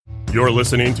You're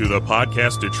listening to the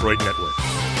Podcast Detroit Network.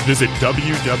 Visit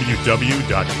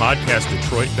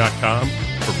www.podcastdetroit.com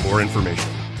for more information.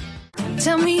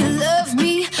 Tell me you love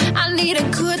me, I need a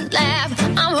good laugh.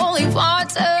 I'm holy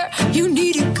water, you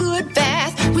need a good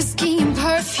bath. Whiskey and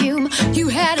perfume, you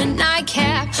had a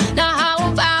nightcap. Now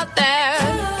how about that?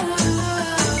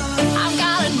 I've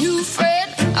got a new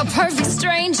friend, a perfect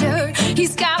stranger.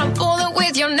 He's got a bullet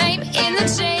with your name in the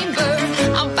chamber.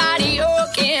 I'm body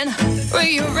organ,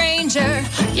 rearranger.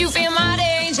 You feel my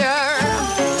danger.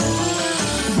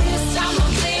 This time a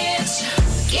bitch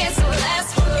gets the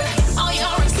last word. All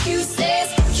your excuses,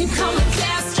 you coming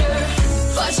faster.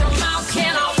 But your mouth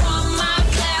cannot run my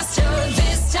blaster.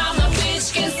 This time a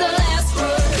bitch gets the last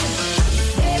word.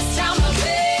 This time a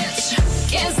bitch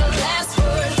gets the last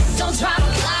word. Don't try to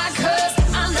lie, cause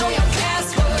I know your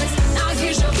passwords. Now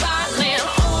here's your violin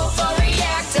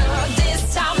overreactor. This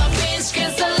time a bitch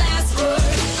gets the last word.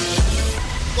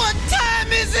 What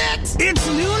time is it? It's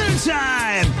Nooner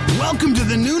time! Welcome to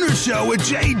the Nooner Show with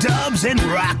J-Dubs and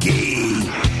Rocky.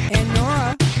 And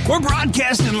Nora. We're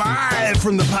broadcasting live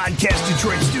from the Podcast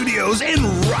Detroit studios in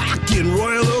rockin'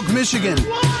 Royal Oak, Michigan.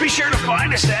 Be sure to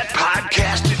find us at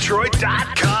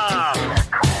podcastdetroit.com.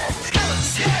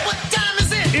 What time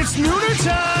is it? It's Nooner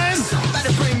time!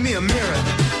 Somebody bring me a mirror.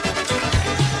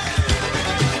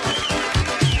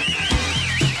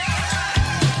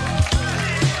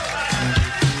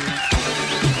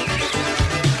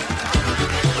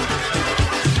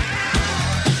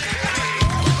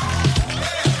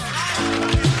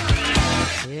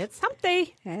 It's hump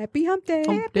day. Happy hump day.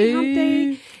 Happy hump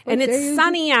day. And What day it's is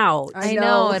sunny out. I I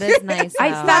know it is nice. I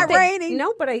out. thought not raining.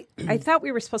 No, but I thought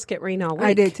we were supposed to get rain all week.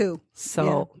 I did too.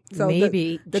 So, Yeah. So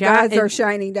maybe the John- gods are it-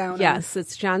 shining down. Yes,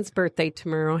 it's John's birthday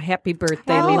tomorrow. Happy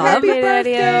birthday, Oh, love. happy Happy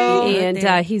birthday. birthday.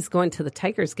 And he's going to the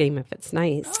Tigers game if it's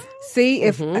nice. See,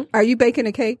 if are you baking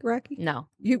a cake, Rocky? No.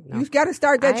 You've got to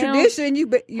start that I don't tradition. You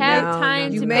Have made, time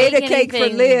no, you to made make a cake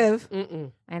anything. for Liv,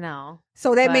 Mm-mm. I know.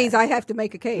 so that But- means I have to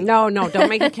make a cake. No, don't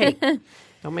make a cake.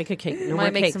 Don't make a cake. No I more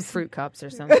might make cakes. some fruit cups or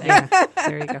something.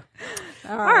 There you go.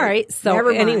 All right. So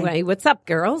Never mind. anyway, what's up,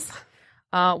 girls?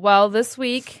 Well, this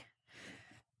week,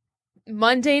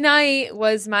 Monday night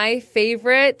was my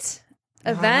favorite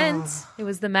event. It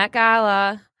was the Met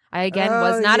Gala. I again Oh,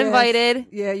 was not yes. invited.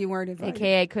 Yeah, you weren't invited.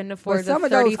 AKA I couldn't afford the some of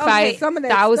those- okay, some of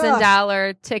that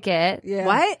 $35,000 ticket. Yeah.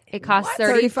 What? It cost What?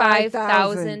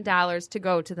 $35,000 to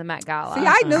go to the Met Gala. See,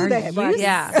 I knew Are that. you Rocky.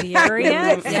 Yeah.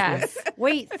 serious? Yes.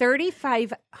 Wait,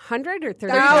 3,500 or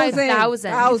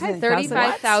 35,000. 35,000?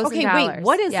 $35,000. Okay, wait.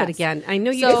 What is Yes. it again? I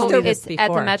know you So told me this it's before.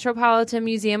 at the Metropolitan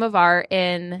Museum of Art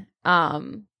in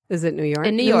Is it New York?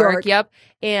 New York. Yep.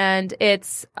 And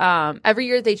it's every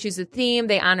year they choose a theme,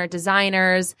 they honor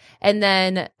designers, and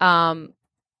then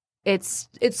it's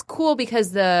cool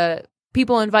because the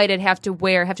people invited have to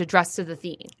dress to the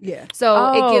theme. Yeah.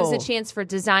 So it gives Oh. a chance for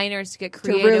designers to get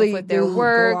creative really with their go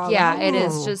work. all Yeah, out. it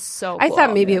is Oh. just so I cool.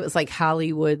 thought maybe it was like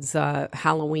Hollywood's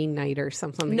Halloween night or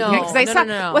something. No, Yeah, 'cause I no, saw,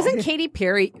 no. Wasn't Katy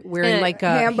Perry wearing like a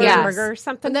hamburger. hamburger or Yes.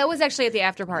 something? And that was actually at the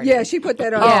after party. Yeah, she put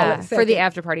that on. Yeah, the for the second.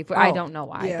 after party. I Oh, don't know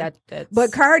why. yeah. That's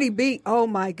But Cardi B, oh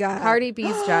my God. Cardi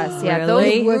B's dress. Yeah,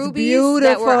 Really? those Was rubies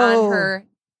that were beautiful. on her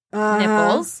Uh-huh.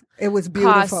 nipples It was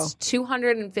beautiful. cost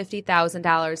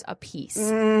 $250,000 a piece.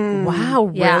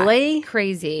 Wow, Yeah, really?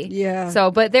 crazy. Yeah.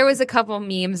 So, but there was a couple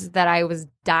memes that I was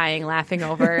dying laughing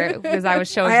over because I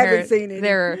was showing I her. haven't seen it.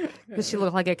 Because she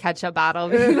looked like a ketchup bottle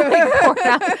being like poured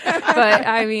out. But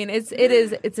I mean, it's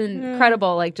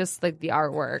incredible. Like just like the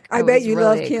artwork. I It bet was you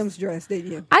really loved Kim's dress,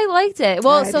 didn't you? I liked it.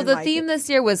 Well, I so didn't the like theme it. this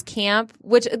year was camp,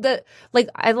 which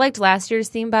I liked last year's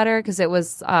theme better because it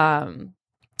was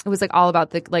like all about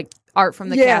the like art from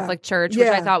the Yeah. Catholic Church, which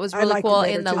Yeah. I thought was I really liked it cool,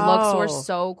 better, and the too. looks were Oh.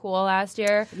 so cool last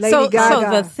year. Lady So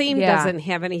Gaga. the theme Yeah. doesn't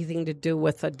have anything to do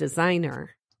with a designer.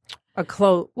 A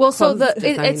clothes. Well, so clothes it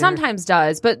designer. sometimes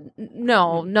does, but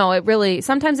no, it really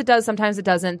sometimes it does, sometimes it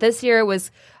doesn't. This year was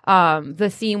the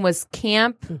theme was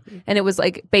camp, and it was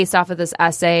like based off of this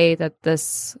essay that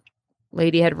this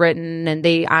lady had written, and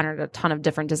they honored a ton of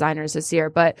different designers this year.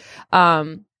 But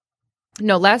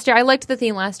no, last year I liked the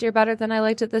theme last year better than I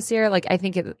liked it this year. Like I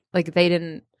think they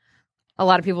didn't. A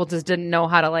lot of people just didn't know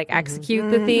how to like execute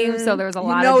the theme, so there was a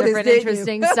lot of noticed, different didn't you?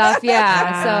 interesting stuff.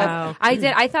 Yeah, Wow. so I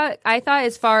did. I thought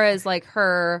as far as like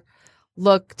her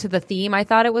look to the theme, I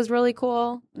thought it was really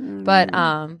cool. But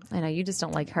I know you just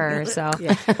don't like her, so.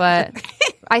 But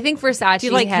I think Versace. Do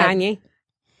you like had, Kanye?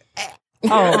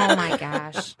 Oh my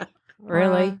gosh!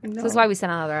 Really? This is why we sit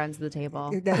on other ends of the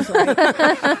table. That's right.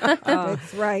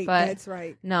 That's right. But- That's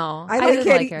right. No, I didn't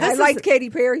like Katy. like her. I liked Katy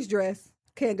Perry's dress.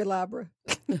 candelabra.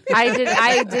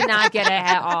 I did not get it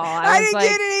at all. I was didn't like,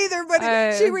 get it either,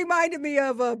 but she reminded me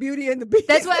of Beauty and the Beast.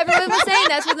 That's what everyone was saying.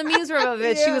 That's what the memes were of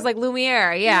it. She Yeah. was like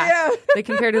Lumiere. Yeah. They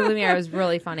compared to Lumiere. It was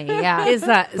really funny. Yeah. Is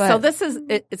that But- so? This is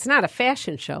it's not a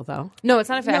fashion show though. No, it's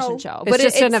not a fashion No. show. It's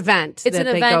just an event It's that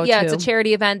an they event. go Yeah, to. it's a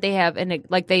charity event. They have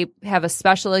they have a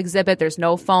special exhit. There's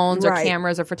no phones or Right.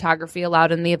 cameras or photography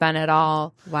allowed in the event at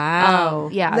all. Wow.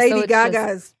 Yeah. so Lady it's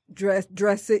Gaga's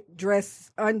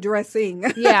undressing.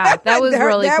 Yeah, that was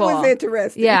really that cool. was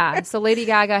interesting. Yeah. So Lady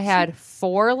Gaga had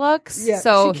 4 looks. Yeah,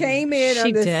 So she came in She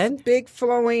on this did? big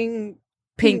flowing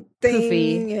Pink thing,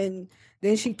 poofy. and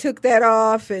then she took that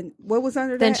off, and what was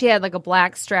under Then that? she had like a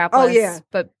black strapless, Oh, yeah.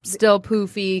 but still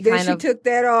poofy, then kind she of took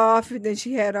that off, and then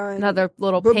she had on another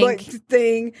little butt pink.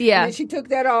 thing. Yeah. And then she took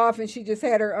that off, and she just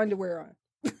had her underwear on.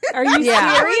 Are you Yeah.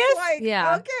 I serious? was like,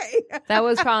 Yeah. okay. That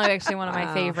was probably actually one of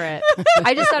my favorite.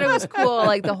 I just thought it was cool,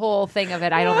 like the whole thing of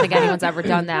it. I don't think anyone's ever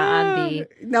done that on the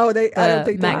No, I don't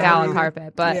think they Met have Gala either.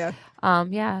 carpet. But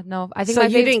Yeah. no, I think So my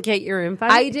you didn't get your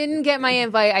invite? I didn't get my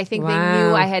invite. I think they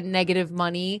knew Wow. I had negative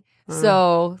money,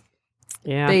 so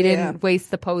Yeah. they Yeah. didn't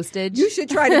waste the postage. You should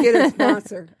try to get a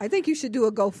sponsor. I think you should do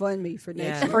a GoFundMe for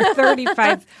next year. For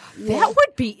 35. That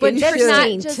would be But that's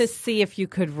interesting not just- to see if you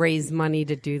could raise money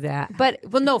to do that. But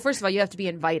no. First of all, you have to be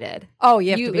invited. Oh,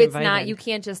 you have to be It's invited. not. You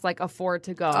can't just like afford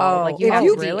to go. Oh, like you If have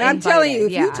you, to be I'm telling you,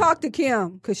 if invited. you talk to Kim,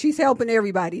 because she's helping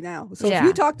everybody now. So Yeah. if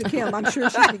you talk to Kim, I'm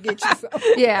sure she can get you some.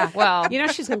 Yeah. Well. You know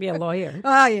she's going to be a lawyer.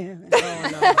 Oh, yeah.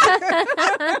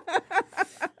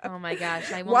 Oh my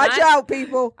gosh. I will Watch not, out,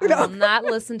 people. I will not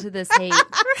listen to this hate.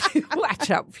 Watch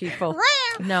out, people.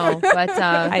 No, but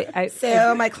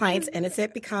So my client's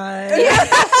innocent because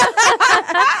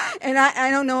And I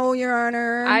don't know, Your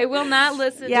Honor. I will not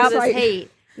listen Yeah, to this like-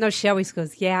 hate. No, she always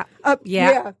goes, yeah.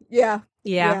 Yeah.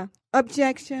 Yeah.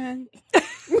 Objection.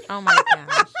 Oh my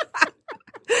gosh.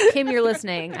 Kim, you're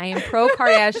listening. I am pro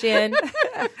Kardashian.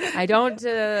 I don't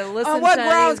listen On what to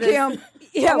grounds, any of this.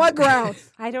 Kim? On what grounds?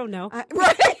 I don't know.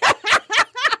 Right.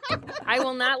 I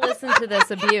will not listen to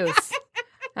this abuse.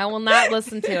 I will not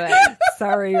listen to it.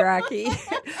 Sorry, Rocky.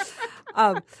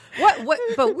 What?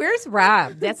 But where's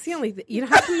Rob? That's the only thing. You know,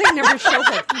 how come they never show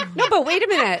him? No, but wait a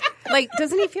minute. Like,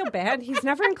 doesn't he feel bad? He's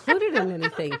never included in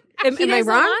anything. Am I doesn't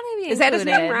wrong? want to be Is that his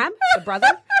name, included. Rob? The brother?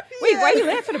 Wait, why are you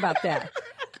laughing about that?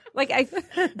 Like,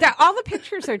 all the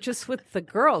pictures are just with the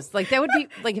girls. Like, that would be,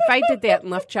 like, if I did that and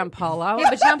left John Paul out. Yeah,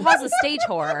 but John Paul's a stage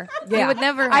whore. It would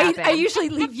never happen. I usually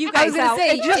leave you I was guys going to out say,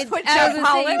 and just put I John was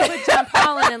Paul gonna in. say, you put John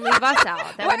Paul in and leave us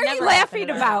out. That What would are you never laughing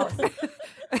happen. about?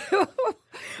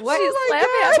 What She's is laughing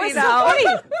laughing at me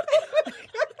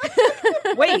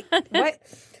now? Wait, what?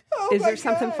 Oh Is my there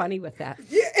something God. funny with that?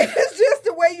 Yeah, it's just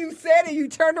the way you said it. You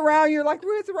turned around, you're like,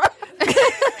 where's Rob?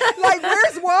 Like,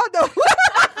 where's Waldo?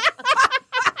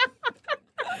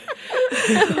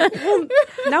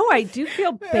 No, I do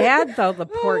feel bad though. The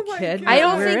poor my kid. God. I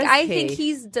don't Where think. is I he? think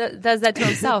he's does that to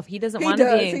himself. He doesn't He want to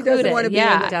does. be He included. doesn't want to be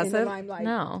yeah. in the Doesn't? limelight.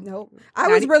 No. Nope. I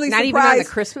Not was really not even on the surprised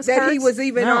Christmas that he cards? was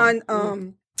even No.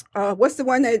 on, what's the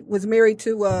one that was married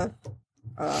to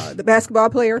the basketball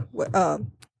player,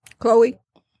 Chloe?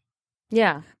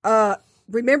 Yeah.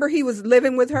 Remember he was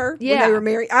living with her when Yeah. they were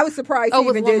married? I was surprised Oh, he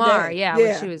with even did Lamar. that. Yeah.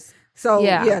 When she was. So,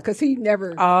 Yeah. yeah, because he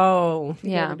never... Oh,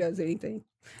 He Yeah. never does anything.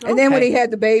 And then when Okay. he had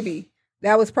the baby,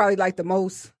 that was probably like the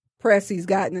most press he's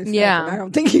gotten and stuff. Yeah. And I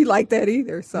don't think he liked that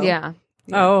either. So Yeah.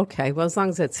 oh, okay. Well, as long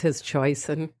as it's his choice,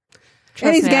 and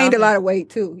and he's me, gained a I'll- lot of weight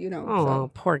too, you know.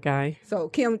 oh, poor guy. So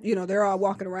Kim, you know, they're all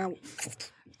walking around.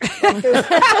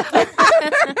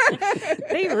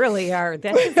 They really are.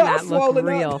 That does All not look swollen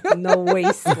real. up. No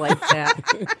waist like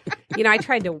that. You know, I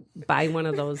tried to buy one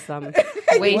of those.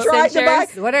 Waist tried to buy-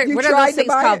 cinchers. What are You what tried are those to things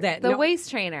buy called? it? That The no,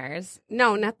 waist trainers.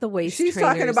 no, not the waist. She's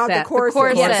talking trainers, about the that- corset.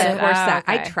 corset. Yes, the Ah, corset.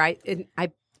 I okay. tried, and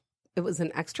it was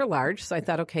an extra large, so I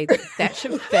thought, okay, that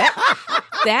should fit.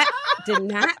 That did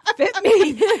not fit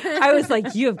me. I was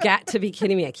like, you have got to be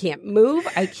kidding me. I can't move.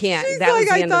 I can't. She's that was like,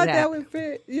 the I end thought of that that. would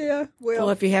fit. Yeah. well, Well,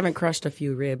 if you haven't crushed a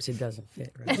few ribs, it doesn't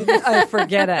fit. Right?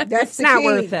 Forget it. that's it's the not key.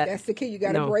 worth it. That's the key. You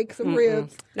got to No. break some Mm-mm.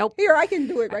 ribs. Nope. Here, I can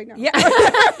do it right now. Yeah.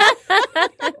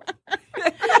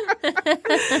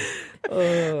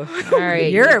 All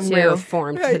right. You're you in two. rare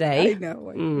form I today.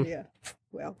 know. Yeah.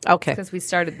 Well, Okay. Because we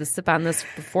started the sip on this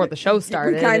before the show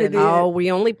started. kinda and- did. Oh,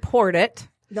 we only poured it.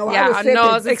 no, I Yeah, was sipping. no,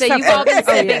 I was going to say, you've all been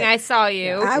sipping. I saw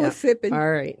you. I was sipping.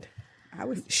 All right. I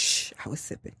was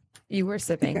sipping. You were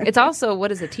sipping. It's also,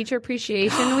 what is it, Teacher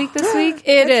Appreciation Week this week?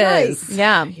 It That's is. right.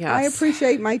 Yeah. Yes. I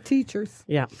appreciate my teachers.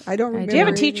 Yeah. I don't remember. Do you have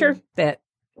a any. teacher that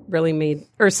really made,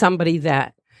 or somebody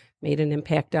that made an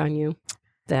impact on you?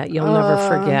 that you'll never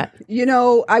forget? You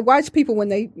know, I watch people when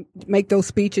they make those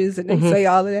speeches and they say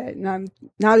all of that. And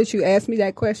now that you ask me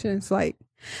that question, it's like,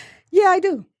 yeah, I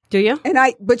do. Do you?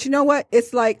 But you know what?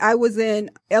 It's like I was in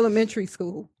elementary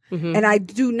school. And I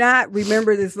do not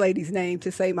remember this lady's name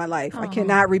to save my life. I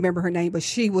cannot remember her name, but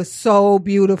she was so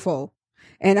beautiful.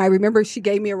 And I remember she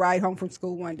gave me a ride home from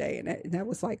school one day, and that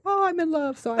was like, oh, I'm in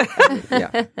love. So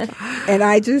yeah. And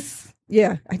I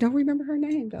don't remember her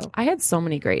name though. I had so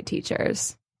many great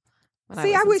teachers.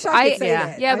 See, I wish I could say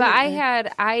that. Yeah,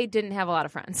 but I didn't have a lot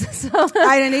of friends. So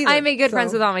I didn't either. I made good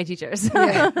friends with all my teachers.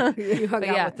 Yeah. You hung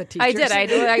out with the teachers. I did. I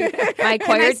did. My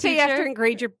choir Can I teacher. stay after and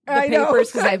grade the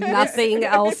papers because I have nothing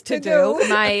else to do.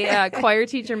 My choir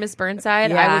teacher, Miss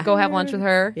Burnside, I would go have lunch with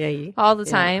her all the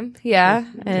time. Yeah.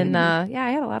 And I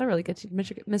had a lot of really good teachers.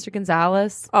 Mr.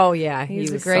 Gonzalez. Oh, yeah. He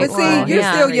was a so great But one. see, you're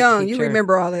Yeah. still young. Teacher. You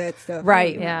remember all of that stuff.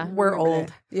 Right. Yeah. We're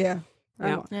old. Yeah.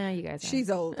 Yeah. Yeah, you guys.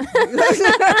 She's old.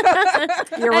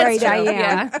 You're right. I am.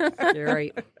 Yeah. You're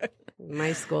right.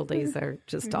 My school days are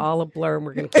just all a blur, and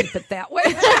we're going to keep it that way.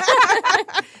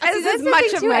 That's as the much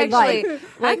thing, of too, my actually.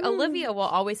 life. Like Olivia will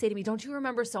always say to me, "Don't you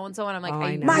remember so and so?" And I'm like,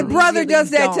 I know. My really brother does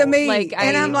that to don't. me. Like,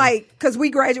 and I'm like, because we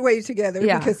graduated together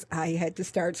Yeah. because I had to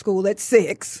start school at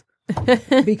 6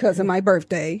 because of my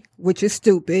birthday, which is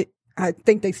stupid. I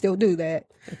think they still do that.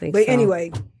 I think But so.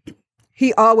 anyway,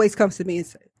 he always comes to me and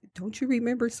says, don't you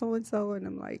remember so-and-so? And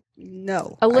I'm like,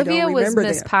 no. Olivia I don't was remember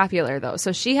Miss them. Popular, though.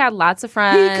 So she had lots of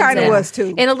friends. He kind of and- was,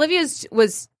 too. And Olivia's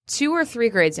was 2 or 3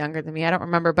 grades younger than me. I don't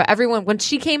remember. But everyone, when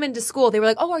she came into school, they were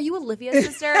like, oh, are you Olivia's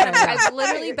sister? And I'm like, I've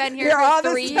literally been here You're all for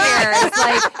the 3 time. years.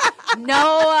 Like,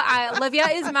 no, Olivia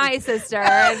is my sister.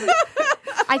 And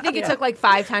I think it took like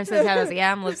 5 times to the time. I was like,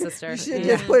 yeah, I'm Liv's sister. You should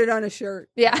just put it on a shirt.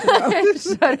 Yeah.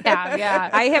 Should have, yeah.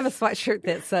 I have a sweatshirt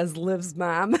that says Liv's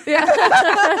mom.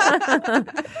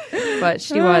 But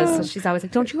she was. So she's always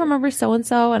like, don't you remember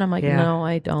so-and-so? And I'm like, Yeah. no,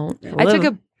 I don't. I took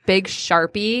a big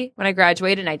Sharpie when I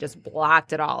graduated and I just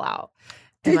blocked it all out.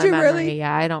 in Did my you memory. really?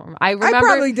 Yeah, I don't. I remember.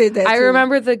 probably did that, I too.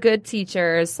 remember the good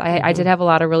teachers. I did have a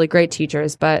lot of really great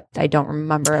teachers, but I don't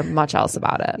remember much else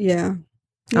about it Yeah. on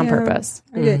Yeah. purpose.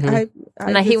 I did.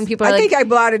 And I hate when people are I like- think I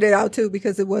blotted it out too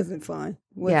because it wasn't fun.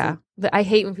 Yeah, I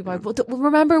hate when people are like, well,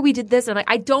 remember we did this, and I'm like,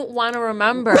 I don't want to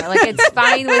remember. Like, it's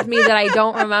fine with me that I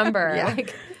don't remember.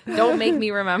 Like, don't make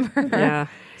me remember. Yeah.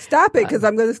 Stop it because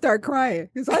I'm going to start crying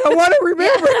because I don't want to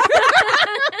remember.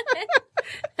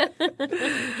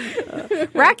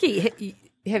 Rocky,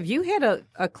 have you had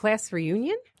a class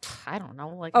reunion? I don't know.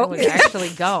 Like, I would actually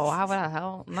go. How the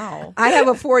hell? No. I have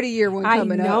a 40-year one I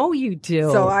coming up. know you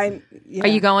do. So I'm. Yeah. Are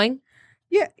you going?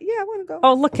 Yeah, I want to go.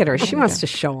 Oh, look at her. She wants to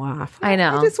show off. I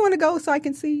know. I just want to go so I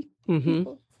can see.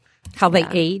 How they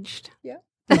aged. Yeah.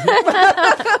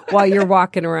 While you're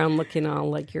walking around looking all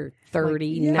like you're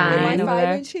 39 fine over over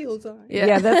there. 5-inch heels on.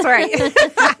 Yeah, that's right.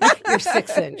 You're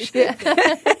 6-inch.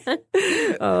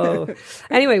 Oh.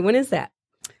 Anyway, when is that?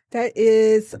 That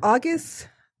is August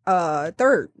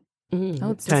 3rd.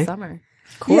 Oh, it's the summer.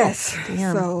 Cool. Yes.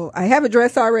 Damn. So I have a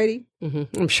dress already.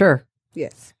 I'm sure.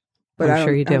 Yes. But I'm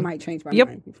sure you do. I might change my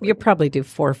mind. before You'll then. probably do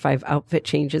 4 or 5 outfit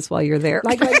changes while you're there.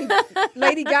 Like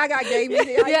Lady Gaga gave me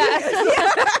the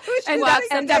idea. And walks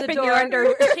end up up the in door, your under-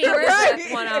 she wears that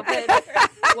one outfit,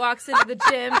 walks into the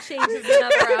gym, changes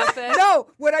another outfit. No,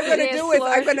 what I'm going to Dance do is floor.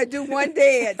 I'm going to do one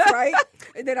dance, right?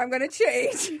 And then I'm going to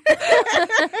change.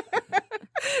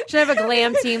 Should have a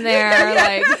glam team there.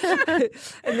 Like,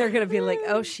 And they're going to be like,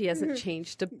 oh, she hasn't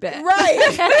changed a bit.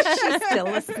 Right. She's still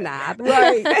a snob.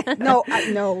 Right. No, I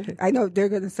know they're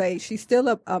going to say she's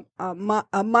still a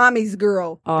mommy's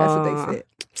girl. That's what they said.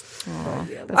 that's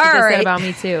what All they right. said about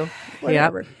me too.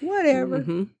 Whatever. Whatever.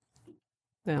 Mm-hmm.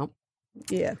 Well,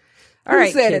 Yeah. all Who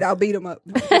right. said kids. it? I'll beat him up.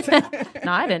 No,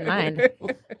 I didn't mind.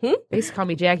 They used to call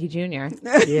me Jackie Jr.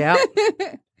 Yeah.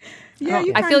 Yeah,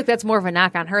 you I feel like that's more of a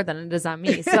knock on her than it is on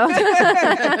me. So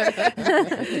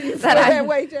that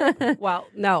way, Jack. Well,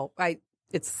 no,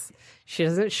 she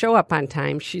doesn't show up on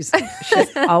time. She's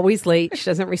always late. She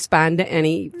doesn't respond to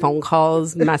any phone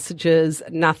calls, messages,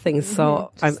 nothing.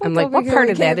 So I'm like, over what here part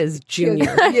and of that can't- is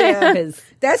Junior? Yeah. 'Cause-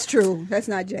 That's true. That's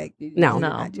not Jack. no,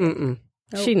 Not Jack. mm-mm.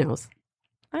 She knows.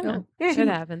 I know. Yeah. Shit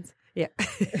happens. Yeah.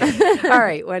 All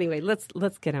right. Well, anyway, let's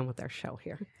get on with our show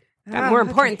here. Got more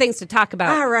important things to talk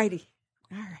about. All righty.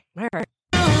 All right.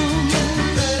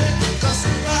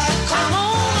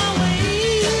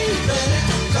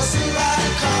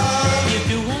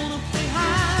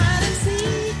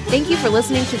 Thank you for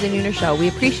listening to The Nooner Show. We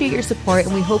appreciate your support,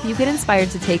 and we hope you get inspired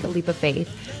to take a leap of faith.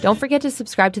 Don't forget to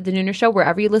subscribe to The Nooner Show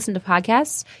wherever you listen to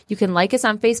podcasts. You can like us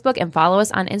on Facebook and follow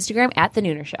us on Instagram at The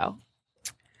Nooner Show.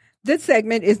 This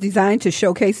segment is designed to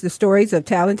showcase the stories of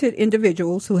talented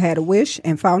individuals who had a wish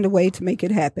and found a way to make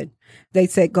it happen. They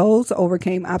set goals,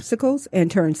 overcame obstacles, and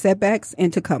turned setbacks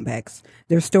into comebacks.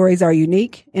 Their stories are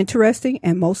unique, interesting,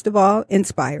 and most of all,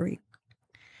 inspiring.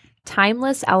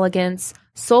 Timeless elegance,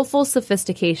 soulful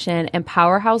sophistication, and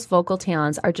powerhouse vocal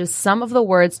talents are just some of the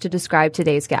words to describe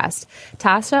today's guest.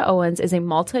 Tosha Owens is a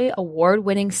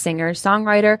multi-award-winning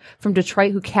singer-songwriter from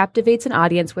Detroit who captivates an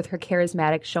audience with her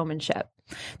charismatic showmanship.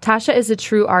 Tosha is a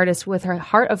true artist with her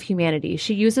heart of humanity.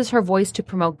 She uses her voice to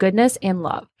promote goodness and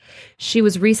love. She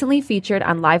was recently featured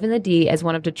on Live in the D as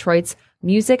one of Detroit's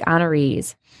music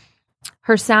honorees.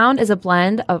 Her sound is a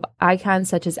blend of icons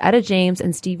such as Etta James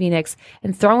and Stevie Nicks,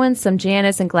 and throw in some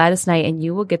Janis and Gladys Knight, and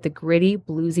you will get the gritty,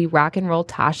 bluesy, rock and roll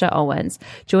Tosha Owens.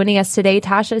 Joining us today,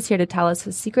 Tosha is here to tell us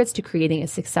the secrets to creating a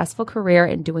successful career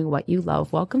and doing what you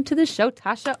love. Welcome to the show,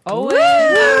 Tosha Owens.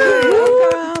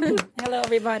 Welcome. Hello,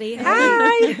 everybody.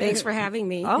 Hi. Thanks for having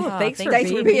me. Oh, thanks for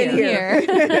being being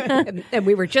here. And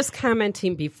we were just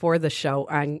commenting before the show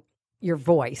on your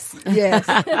voice. Yes.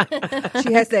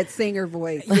 She has that singer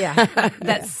voice. Yeah,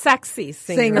 that sexy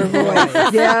singer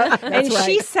voice. Yeah, and that's right.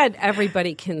 she said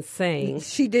everybody can sing.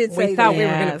 She did say We thought that. we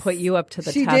were going to put you up to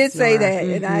the She test. did say Nora. that,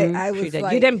 and I She was did.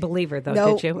 like, You didn't believe her, though,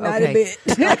 no, did you? not a bit.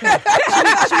 Should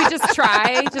we just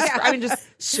try? Just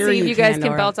Sure see if you you guys can,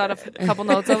 can Nora. belt out a couple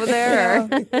notes over there.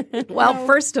 Or? Well,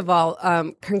 first of all,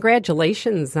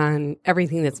 congratulations on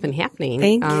everything that's been happening.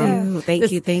 Thank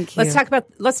you. Thank you.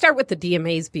 Let's start with the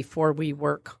DMAs before we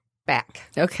work back.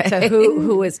 Okay. So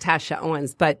who is Tosha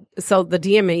Owens? But so the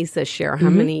DMAs this year, how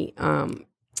many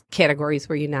categories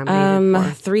were you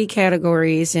nominated for? 3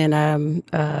 categories, and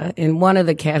in one of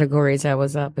the categories, I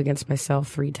was up against myself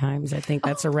 3 times. I think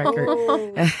that's a record.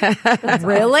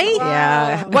 Really?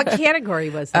 Yeah. What category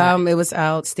was that? It was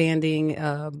outstanding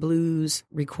blues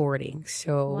recording.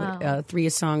 So Wow. 3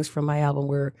 songs from my album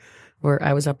where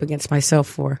I was up against myself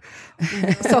for.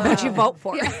 So who'd you vote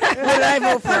for? What did I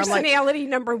vote for? I'm like, Personality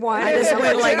number one. I just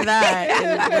went like that.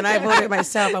 And when I voted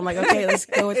myself, I'm like, okay, let's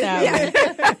go with that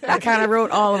one. I kind of wrote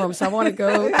all of them, so I want to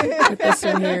go with this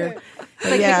one here. It's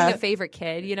like picking a favorite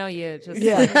kid. You know, you just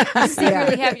you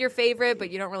secretly have your favorite,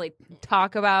 but you don't really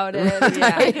talk about it.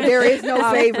 Yeah. There is no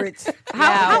favorites.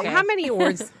 How many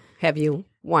awards have you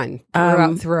won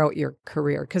throughout your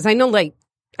career? Because I know,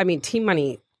 Team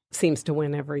Money seems to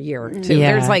win every year, too.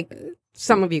 Yeah. There's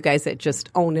some of you guys that just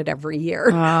own it every year.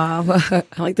 I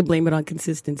like to blame it on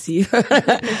consistency.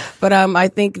 But I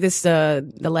think the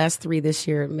last 3 this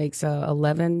year makes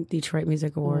 11 Detroit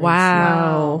Music Awards.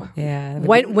 Wow. Yeah.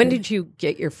 When did you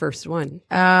get your first one?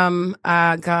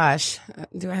 Gosh,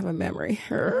 do I have a memory?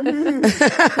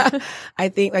 I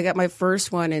think I got my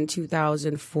first one in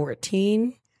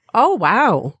 2014. Oh,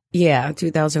 wow. Yeah,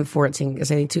 2014. Because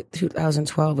I think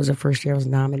 2012 was the first year I was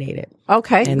nominated.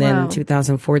 Okay. And then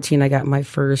 2014, I got my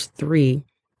first 3.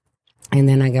 And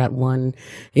then I got one,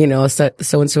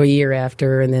 so-and-so a year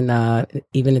after. And then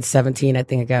even at 17, I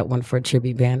think I got one for a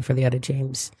tribute band for the Etta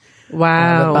James.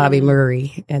 Wow. With Bobby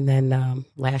Murray. And then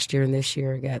last year and this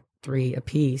year, I got 3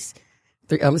 apiece.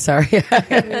 I'm sorry.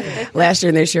 Last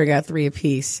year and this year, I got 3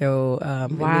 apiece. So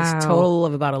it was a total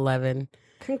of about 11.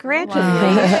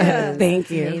 Congratulations.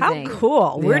 Thank you. How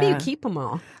cool. Where do you Yeah. keep them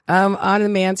all? On the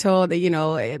mantle,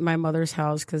 at my mother's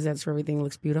house, because that's where everything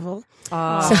looks beautiful.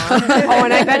 Oh,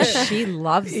 and I bet she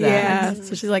loves that. Yeah.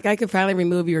 So she's like, I could finally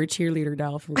remove your cheerleader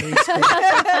doll from grade school.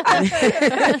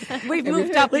 We've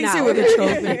moved up Replace now. it with a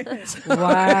trophy.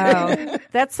 Wow.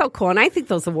 That's so cool. And I think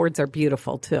those awards are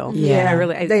beautiful, too. Yeah.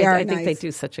 I They are think they nice.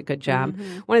 do such a good job.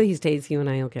 One of these days, you and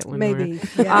I will get one. Maybe.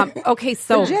 Nora. Yeah. Okay,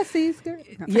 so Jesse's good.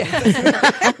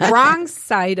 Wrong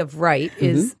Side of Right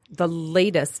is the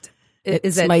latest. It's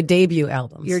Is it my debut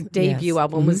album. your debut Yes.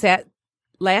 album? Was that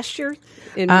last year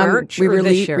in March We or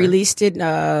this year? released it.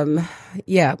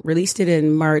 Released it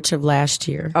in March of last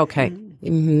year. Okay.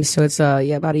 So it's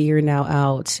about a year now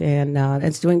out, and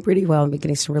it's doing pretty well. I'm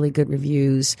getting some really good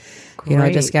reviews.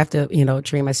 I just have to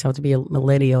train myself to be a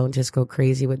millennial and just go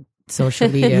crazy with social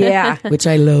media. Yeah. Which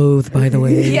I loathe, by the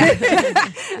way. Yeah.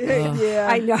 Yeah.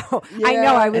 I know. I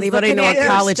know. I was Anybody looking know at a your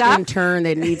college stuff. intern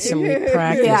that needs some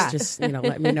practice? Yeah. Just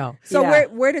let me know. So Yeah.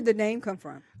 where did the name come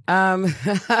from?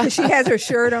 'Cause she has her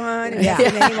shirt on and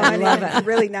has the name on it. It's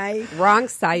really nice. Wrong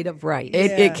Side of Right.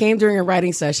 It came during a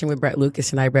writing session with Brett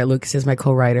Lucas and I. Brett Lucas is my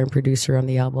co-writer and producer on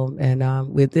the album,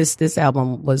 and with this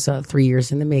album was 3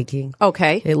 years in the making,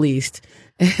 Okay. at least.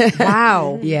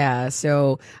 Wow. Yeah,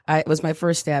 so it was my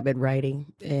first stab at writing,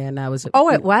 and I was. Oh,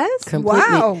 it was? Completely,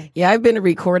 Wow. Yeah, I've been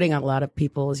recording on a lot of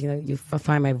people's. You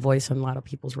find my voice on a lot of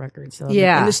people's records. So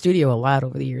Yeah. I'm in the studio a lot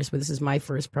over the years, but this is my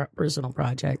first personal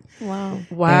project. Wow.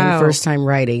 And first time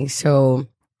writing. So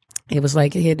it was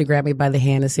like he had to grab me by the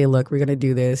hand and say, "Look, we're going to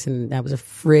do this," and I was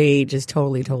afraid, just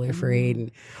totally afraid.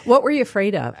 And, What were you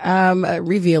afraid of?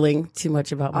 revealing too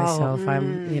much about myself.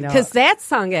 Because that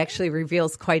song actually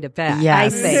reveals quite a bit.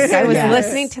 Yes. I think I was Yes.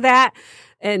 listening to that,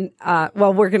 and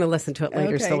well, we're going to listen to it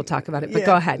later, Okay. so we'll talk about it. But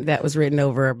go ahead. That was written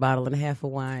over a bottle and a half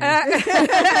of wine.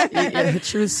 The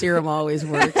truth serum always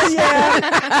works.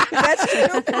 Yeah, that's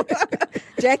true.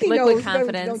 Jackie Liquid knows.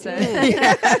 confidence. Don't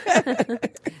you?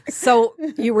 So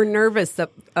you were nervous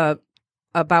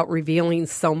about revealing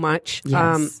so much.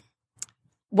 Yes.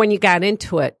 When you got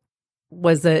into it,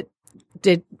 was it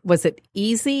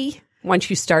easy once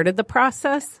you started the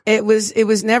process? It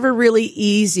was never really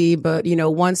easy, but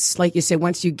once, like you said,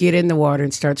 once you get in the water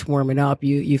and starts warming up,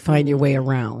 you find your way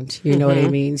around. You know what I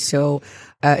mean? So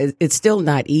it's still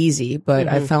not easy, but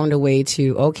I found a way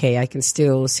to, okay, I can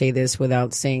still say this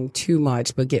without saying too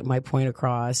much, but get my point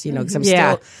across, because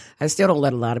I still don't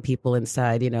let a lot of people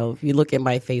inside. If you look at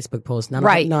my Facebook posts, none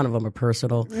of them are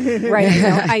personal. Right.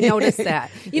 I noticed that.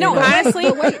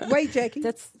 Honestly, Wait, Jackie.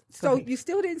 So ahead. you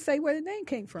still didn't say where the name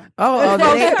came from.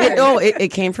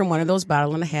 It came from one of those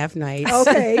bottle and a half nights.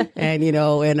 Okay. And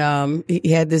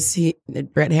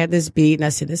Brett had this beat, and I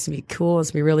said, this would be cool.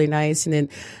 It's be really nice. And then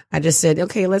I just said,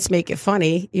 okay, let's make it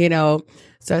funny,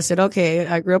 So I said, okay,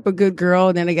 I grew up a good girl,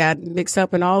 and then I got mixed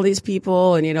up in all these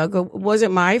people, and it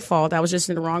wasn't my fault. I was just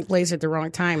in the wrong place at the wrong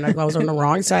time, and I was on the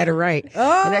wrong side of right.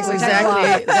 Oh, and that's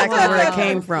exactly where it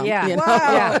came from. Yeah.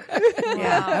 Wow.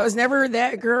 Yeah. I was never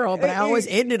that girl, but I always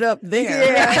ended up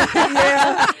there. Yeah.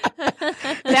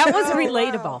 That was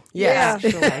relatable. Yeah.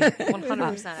 Actually.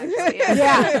 100%. Actually.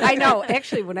 Yeah, I know.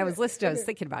 Actually, when I was listening, I was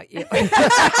thinking about you. I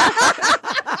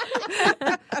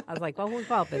was like, well, we've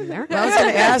all been there. I was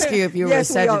going to ask you if you were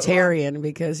Yes, a we all are. Sagittarian,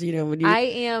 because when you I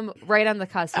am right on the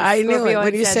cusp. of I knew it Scorpio when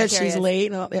and you said she's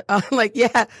Sagittarius. late. I'm like,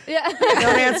 yeah, Yeah.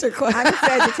 don't answer questions. I'm a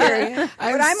Sagittarian,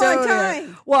 but I'm so on there.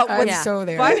 time. Well, I'm what's so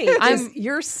there. funny is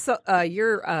your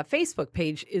Facebook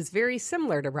page is very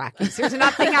similar to Rocky's. There's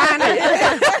nothing on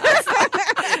it.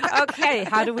 Okay,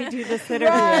 how do we do this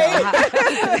interview?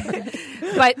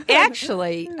 But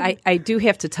actually, I do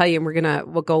have to tell you,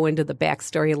 and we'll go into the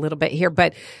backstory a little bit here,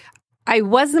 but I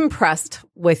was impressed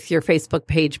with your Facebook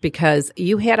page because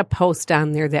you had a post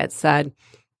on there that said,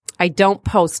 I don't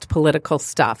post political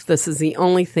stuff. This is the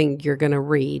only thing you're going to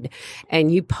read.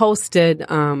 And you posted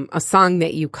a song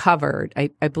that you covered. I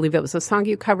believe it was a song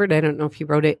you covered. I don't know if you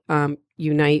wrote it.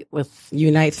 Unite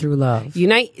Through Love.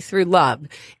 Unite Through Love.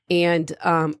 And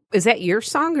is that your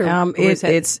song? Or is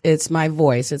that... It's my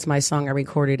voice. It's my song. I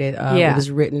recorded it. It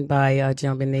was written by a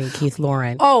gentleman named Keith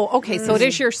Lauren. Oh, okay. So it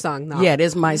is your song, though. Yeah, it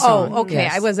is my song. Oh, okay.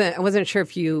 Yes. I wasn't sure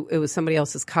if it was somebody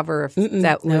else's cover, if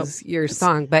that was your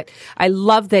song. But I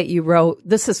love that you wrote,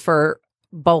 this is for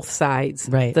both sides,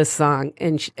 Right. the song.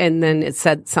 And then it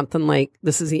said something like,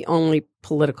 this is the only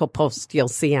political post you'll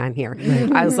see on here.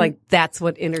 Right. I was like, that's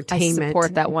what entertainment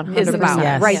support that 100%. is about.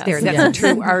 Yes. Right Yes. there. That's a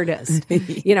true artist.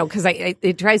 Because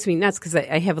it drives me nuts because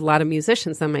I have a lot of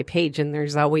musicians on my page and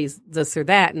there's always this or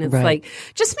that. And it's Right. like,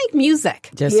 just make music,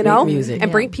 Just make music.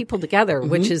 and bring people together,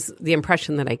 which is the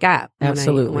impression that I got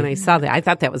Absolutely. when I saw that. I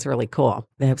thought that was really cool.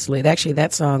 Absolutely. Actually,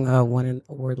 that song won an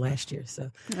award last year.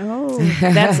 So Oh,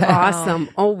 That's awesome.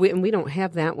 Oh, and we don't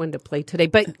have that one to play today,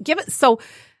 but give it. So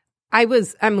I'm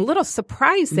a little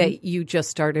surprised that you just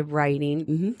started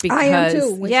writing because I am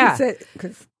too. When yeah, she said,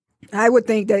 because I would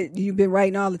think that you've been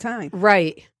writing all the time.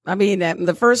 right. I mean,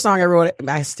 the first song I wrote,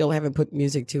 I still haven't put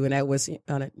music to, and that was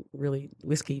on a really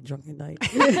whiskey drunken night.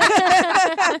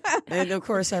 And of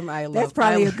course, I love. That's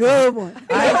probably a good one.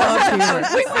 I love humor.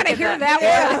 We want to hear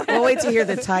that one. We'll wait to hear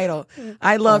the title.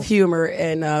 I love humor,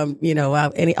 and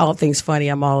all things funny.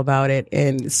 I'm all about it.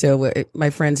 And so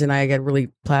my friends and I got really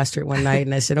plastered one night,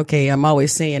 and I said, "Okay, I'm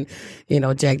always saying,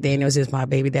 Jack Daniels is my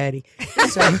baby daddy."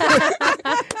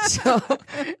 So,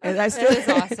 and I still, That is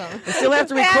awesome. I still have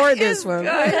to record this one.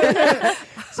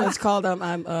 So it's called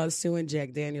I'm suing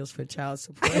Jack Daniels for child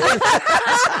support.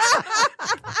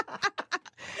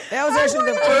 That was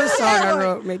actually the first song I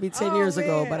wrote maybe 10 years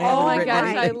ago, but I haven't Oh my written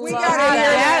gosh, it. I We love gotta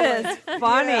that. hear That is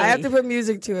funny. I have to put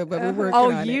music to it, but we're working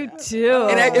Oh, on you it. too.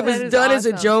 And it That was is done as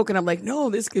a awesome. joke, and I'm like, no,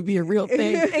 this could be a real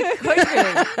thing. It could be.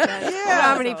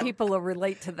 How many people will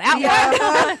relate to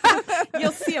that one?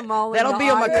 You'll see them all. That'll be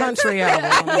on my country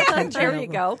album. Yeah, there you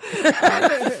go. All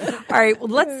right. Well,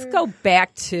 let's go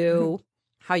back to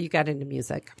how you got into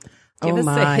music. Give us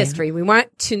my. a history. We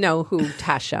want to know who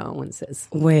Tosha Owens is.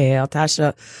 Well,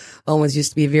 Tosha Owens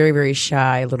used to be a very, very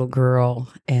shy little girl,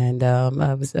 and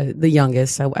I was the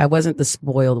youngest. I wasn't the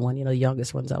spoiled one. The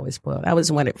youngest one's always spoiled. I was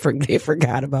the one that they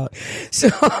forgot about. So,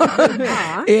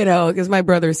 because my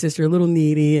brother and sister are a little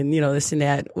needy, and this and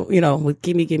that. With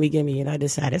gimme, and I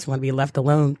decided I just want to be left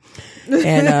alone.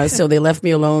 And so they left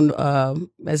me alone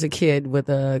as a kid with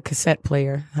a cassette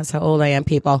player. That's how old I am,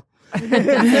 people.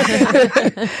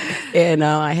 And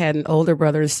I had an older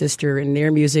brother and sister, and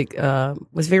their music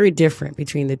was very different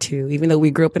between the two. Even though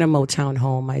we grew up in a Motown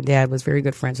home, my dad was very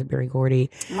good friends with Berry Gordy.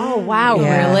 Oh wow,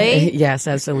 Yeah. really? Yes,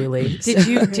 absolutely.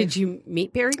 Did you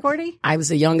meet Berry Gordy? I was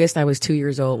the youngest. I was 2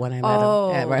 years old when I met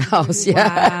him at my house.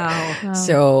 Yeah. Wow.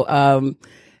 So,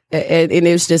 and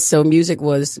it was just so music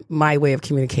was my way of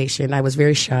communication. I was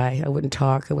very shy. I wouldn't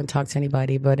talk to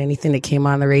anybody, but anything that came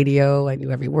on the radio, I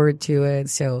knew every word to it.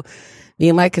 So me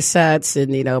and my cassettes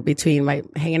and, between my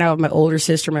hanging out with my older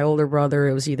sister, my older brother,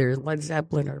 it was either Led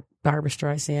Zeppelin or Barbra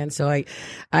Streisand. So I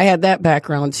had that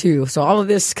background too. So all of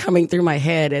this coming through my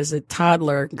head as a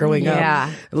toddler growing up,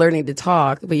 learning to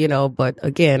talk. But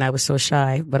again, I was so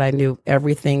shy, but I knew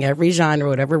everything, every genre,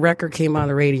 whatever record came on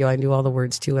the radio, I knew all the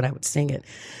words to, and I would sing it.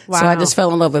 Wow. So I just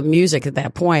fell in love with music at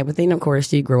that point. But then, of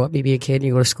course, you grow up, you be a kid,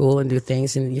 you go to school and do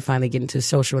things, and you finally get into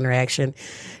social interaction.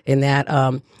 In that,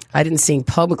 I didn't sing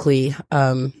publicly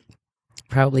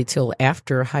probably till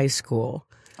after high school.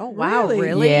 Oh wow,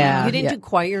 really? Yeah. You didn't do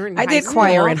choir in high school? I did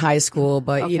choir in high school,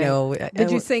 but Okay.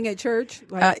 Did you sing at church?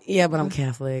 Yeah, but I'm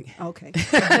Catholic. Okay.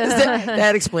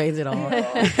 that explains it all.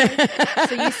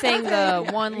 So you sang the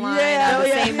one line on the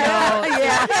same note.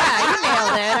 Yeah, You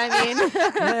nailed it. I mean,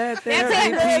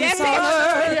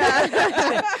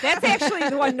 That's actually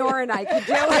the one Nora and I could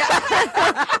do.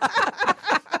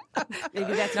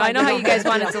 Maybe that's no, I know how you guys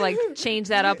wanted to change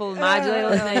that up a little, modulate a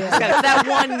little. You just got that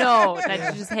one note that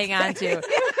you just hang on to.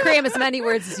 Cram as many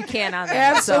words as you can on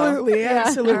that. Absolutely.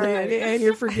 And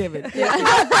you're forgiven.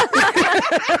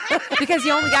 Because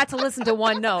you only got to listen to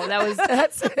one note.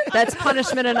 That's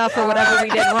punishment enough for whatever we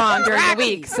did wrong during the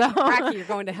week. So Rocky, you're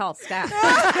going to hell. Stop.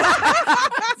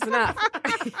 It's enough.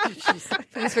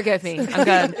 please forgive me. I'm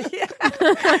good.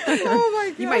 Oh my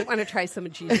God. You might want to try some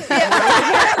of Jesus.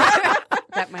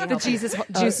 That might The help. Jesus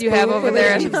juice you have over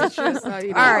there.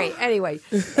 All right. Anyway,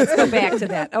 let's go back to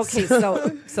that. Okay,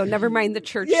 so never mind the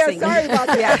church singing. Sorry about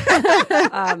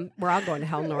that. We're all going to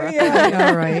hell, Nora.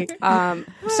 All right.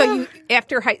 So you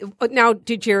after high now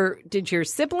did your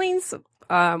siblings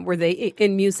were they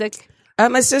in music?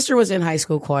 My sister was in high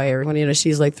school choir when,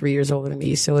 she's like 3 years older than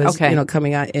me. So it's,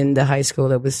 coming out into high school,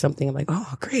 that was something I'm like,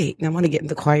 oh, great. And I want to get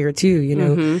into choir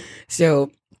too,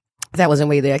 So that was a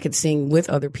way that I could sing with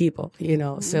other people,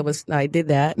 So I did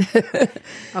that.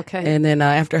 Okay. And then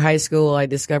after high school, I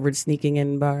discovered sneaking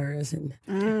in bars, and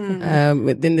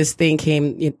then this thing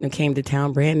came to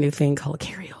town, brand new thing called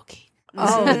karaoke.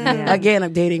 Oh, yeah. Again,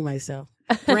 I'm dating myself.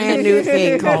 Brand new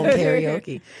thing called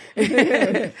karaoke.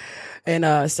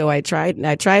 And so I tried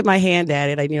my hand at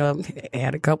it. I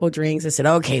had a couple drinks. I said,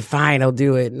 okay, fine, I'll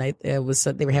do it. And they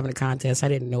were having a contest. I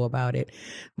didn't know about it,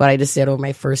 but I just said,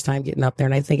 my first time getting up there.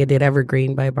 And I think I did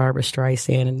Evergreen by Barbra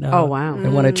Streisand. And, oh, wow. I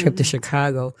won a trip to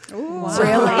Chicago. Ooh,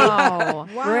 Really? Wow.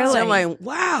 Really? So I'm like,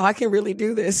 wow, I can really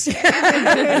do this.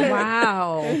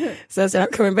 Wow. So I said, I'm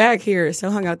coming back here. So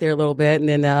I hung out there a little bit. And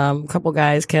then a couple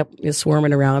guys kept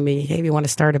swarming around me. Hey, we want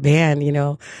to start a band, you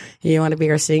want to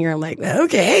be our singer? I'm like,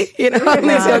 okay. And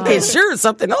they said, okay, sure,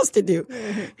 something else to do.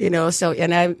 So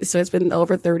it's been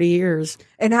over 30 years.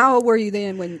 And how old were you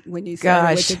then when you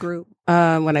started with the group?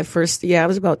 When I first, I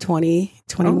was about 20,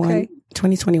 21, Okay.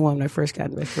 2021 when I first got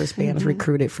in my first band. I was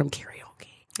recruited from karaoke.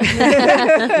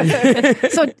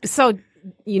 So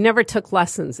you never took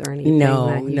lessons or anything? No,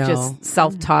 then? You no. just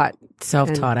self-taught.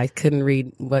 Self-taught. I couldn't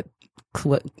read what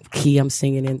key I'm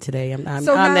singing in today. I'm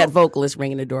So now- that vocalist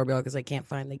ringing the doorbell because I can't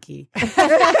find the key.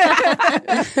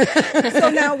 So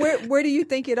now, where do you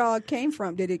think it all came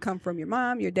from? Did it come from your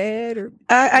mom, your dad, or?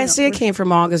 I say it came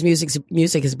from all because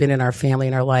music has been in our family,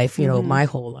 in our life, my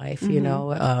whole life, we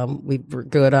were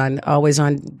good always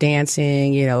on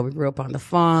dancing, we grew up on the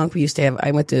funk.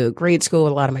 I went to grade school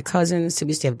with a lot of my cousins, so we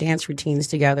used to have dance routines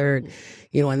together,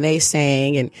 and they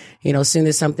sang, and, as soon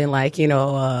as something like,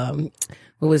 what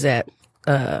was that?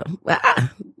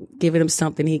 Giving him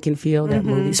something he can feel. That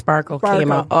movie Sparkle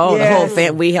came out. Oh, Yes. the whole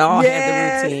family. We all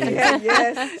Yes. had the routine.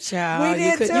 Yes. Child, We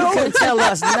you did too. couldn't tell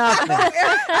us nothing.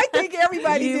 I think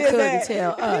everybody You did couldn't that.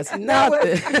 tell us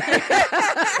nothing.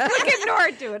 Look at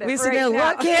Nora doing it. We said, right now.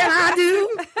 what can I do?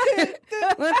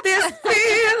 with this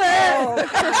feeling.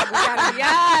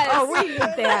 Yes. Oh, we need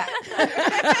that.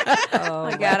 Oh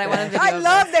my God, I want a video. I of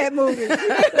love that movie.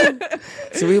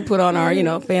 So we put on our,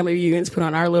 family reunions, put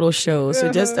on our little shows.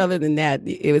 So just other than that,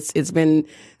 it's been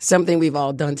something we've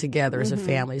all done together as a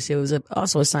family. So it was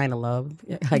also a sign of love,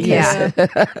 I guess.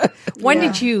 Yeah. When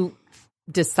did you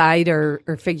decide or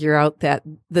figure out that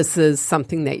this is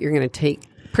something that you're going to take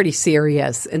pretty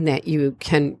serious and that you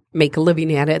can make a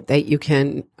living at it, that you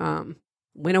can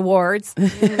win awards?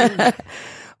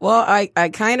 Well, I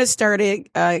kind of started,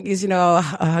 because,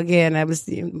 again, I was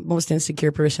the most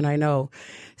insecure person I know.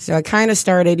 So I kind of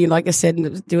started, like I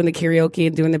said, doing the karaoke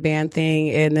and doing the band thing.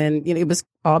 And then, it was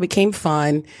all became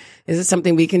fun. Is it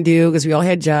something we can do? Because we all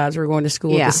had jobs. We were going to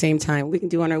school at the same time. We can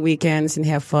do on our weekends and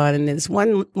have fun. And this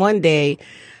one day,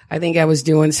 I think I was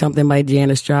doing something by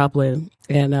Janis Joplin.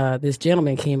 And this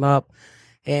gentleman came up,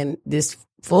 and this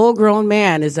full-grown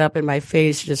man is up in my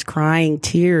face just crying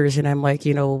tears. And I'm like,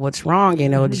 what's wrong?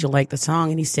 Did you like the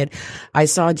song? And he said, I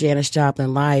saw Janis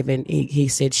Joplin live, and he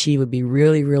said she would be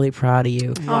really, really proud of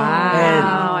you.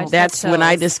 Wow. And that's when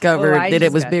I discovered that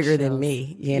it was got bigger than chills.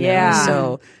 me, Yeah.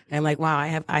 So I'm like, wow,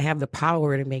 I have the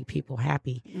power to make people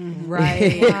happy.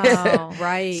 Right. Wow.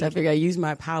 Right. So I figure I use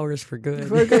my powers for good.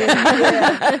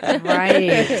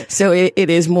 Right. So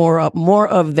it is more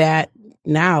of that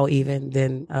now even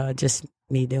than just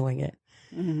me doing it.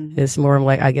 It's more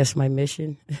like, I guess, my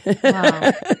mission.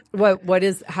 Wow. What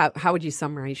is, how would you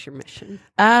summarize your mission?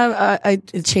 I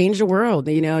change the world,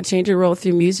 change the world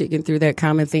through music and through that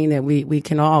common thing that we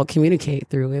can all communicate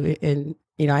through. And,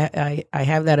 I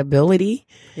have that ability.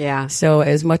 Yeah. So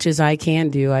as much as I can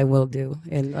do, I will do.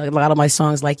 And a lot of my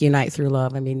songs like Unite Through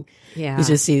Love. I mean, Yeah. you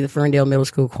just see the Ferndale Middle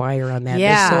School choir on that.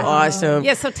 Yeah. That's so awesome.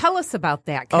 Yeah, so tell us about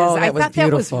that, because I that was thought that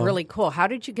was beautiful. really cool. How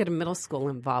did you get a middle school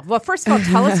involved? Well, first of all,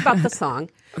 tell us about the song.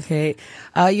 Okay.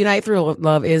 Unite Through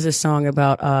Love is a song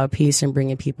about peace and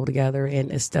bringing people together,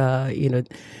 and it's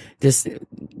just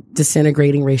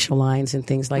disintegrating racial lines and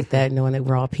things like that, knowing that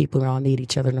we're all people, we all need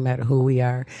each other no matter who we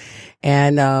are.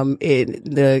 And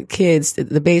the kids,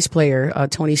 the bass player,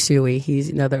 Tony Suey, he's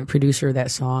another producer of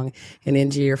that song, an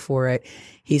engineer for it.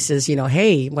 He says,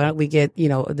 hey, why don't we get,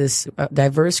 this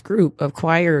diverse group of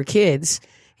choir kids,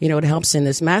 to help send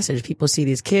this message. People see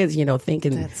these kids,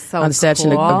 thinking That's so on such a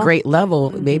cool. great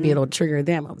level, maybe it'll trigger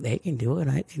them. Oh, they can do it.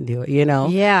 I can do it,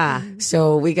 Yeah.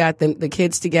 So we got the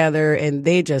kids together, and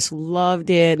they just loved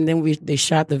it. And then they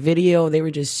shot the video. They were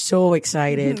just so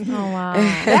excited. Oh, wow.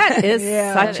 That is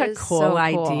such That a is cool so cool.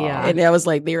 idea. And I was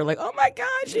like, they were like, oh my God,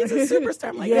 she's a superstar.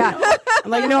 I'm like, no. I'm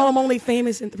like, no, I'm only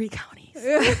famous in 3 counties.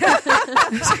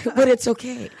 But it's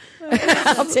okay.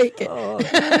 I'll take it.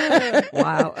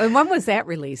 Wow. And when was that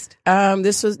released?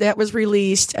 That was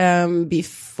released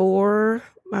before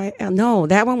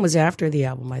that one was after the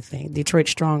album, I think. Detroit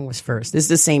Strong was first. This is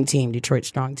the same team, Detroit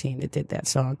Strong team, that did that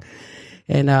song.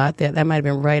 And that might have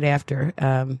been right after.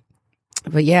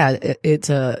 But yeah,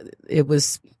 it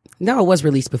was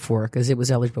released before, because it was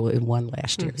eligible. It won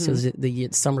last year. So it was the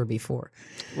summer before.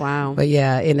 Wow. But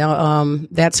yeah, and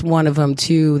that's one of them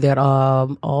too, that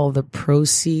all the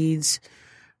proceeds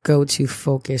go to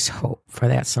Focus Hope for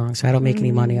that song. So I don't make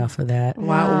any money off of that.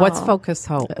 Wow. What's Focus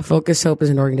Hope? Focus Hope is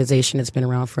an organization that's been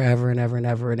around forever and ever and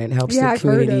ever, and it helps the I've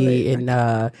heard of community it.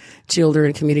 and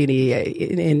children community.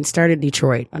 And started in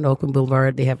Detroit on Oakland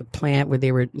Boulevard. They have a plant where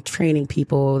they were training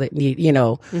people that need,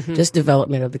 just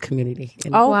development of the community.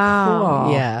 And, Oh, Wow.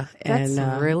 cool. yeah, That's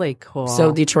and really cool.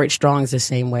 so Detroit Strong is the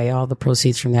same way. All the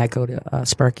proceeds from that go to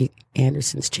Sparky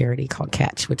Anderson's charity called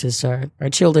Catch, which is our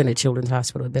children at Children's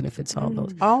Hospital. It benefits all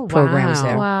those programs wow.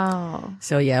 there. Wow.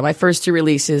 So yeah, my first 2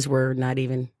 releases were not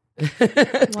even.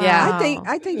 Yeah.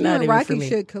 I think you Not and even for Rocky me.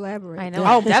 should collaborate. I know.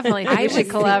 Oh, Definitely. I We was should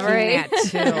collaborate.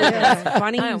 thinking that too. It's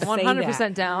funny I you am say 100%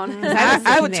 that. down.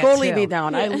 I would that totally too. be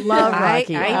down. I love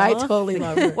Rocky. I totally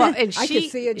love her. Well, and I can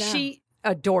see it now. she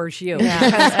adores you. Yeah,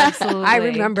 Because absolutely. I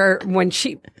remember when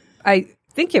I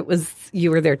think it was you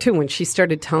were there too when she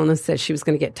started telling us that she was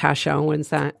going to get Tosha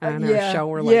Owens on her show.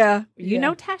 We're like, you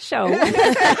know Tosha Owens?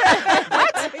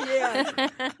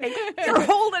 You're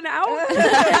holding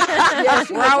out.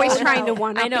 We're always trying to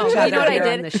one up I know. each You other know what I here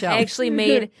on did? the show. I actually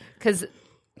made, because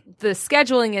the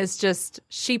scheduling is just,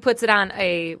 she puts it on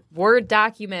a Word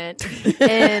document,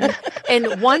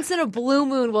 and once in a blue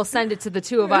moon we'll send it to the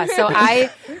 2 of us. So I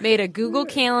made a Google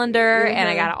Calendar, and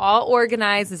I got it all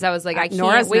organized, as I was like, I can't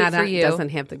Nora's wait not for on- you. doesn't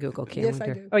have the Google Calendar.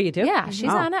 I do. Oh, you do? Yeah, she's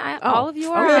Oh. on it. Oh. All of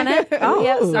you are on it. Oh,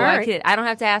 Yeah, so all I right. don't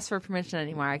have to ask for permission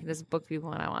anymore. I can just book people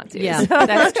when I want to. Yeah, So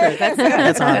that's true.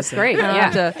 That's awesome. great. I don't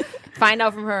Yeah. have to find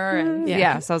out from her. And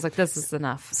Yeah. so I was like, this is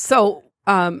enough. So,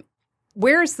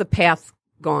 where's the path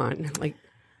gone? Like,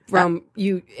 from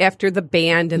you after the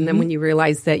band, and then when you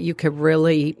realized that you could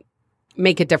really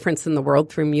make a difference in the world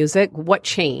through music? What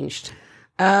changed?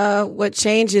 What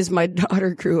changed is my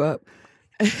daughter grew up.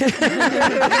 That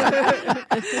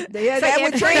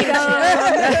would change.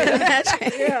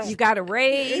 You got a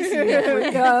raise, you got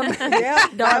freedom. Yeah,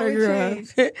 Daughter grew up.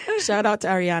 Shout out to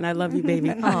Ariana. I love you,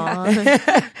 baby.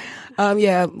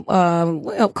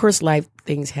 Well, of course, life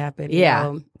things happen.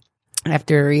 Yeah.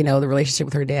 After, the relationship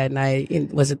with her dad and I,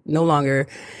 it was no longer,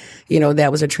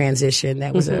 that was a transition.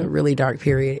 That was a really dark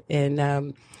period.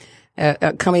 And,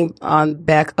 coming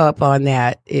back up on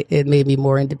that, it made me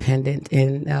more independent.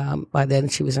 And, by then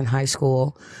she was in high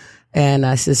school, and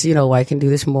I says, I can do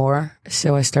this more.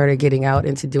 So I started getting out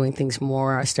into doing things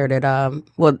more. I started,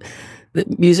 the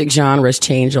music genres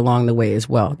changed along the way as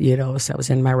well, so I was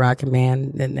in my rock and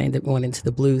band, and I ended up going into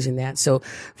the blues and that. So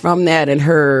from that and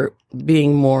her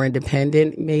being more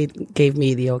independent gave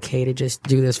me the okay to just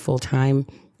do this full time.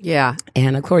 Yeah.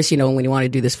 And of course, when you want to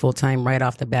do this full time right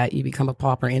off the bat, you become a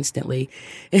pauper instantly.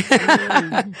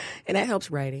 And that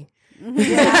helps writing.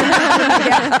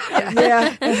 Yeah,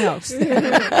 it helps.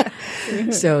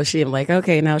 So I'm like,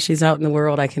 okay, now she's out in the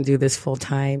world. I can do this full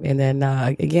time. And then,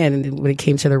 again, when it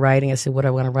came to the writing, I said, what do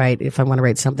I want to write? If I want to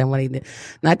write something, I want to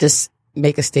not just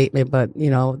make a statement, but,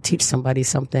 teach somebody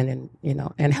something and,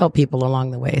 and help people along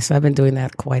the way. So I've been doing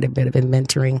that quite a bit. I've been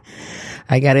mentoring.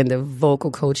 I got into vocal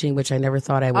coaching, which I never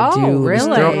thought I would do.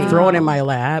 Really? It was thrown in my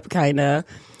lap, kind of,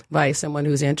 by someone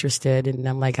who's interested. And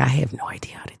I'm like, I have no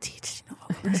idea how to teach.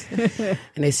 And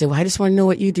they said, well, I just want to know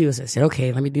what you do. So I said,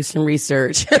 okay, let me do some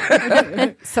research.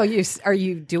 So are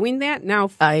you doing that now?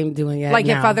 I'm doing it Like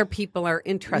now. if other people are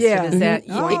interested, is that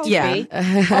you want to be? Oh,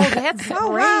 that's great.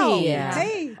 Wow. Yeah.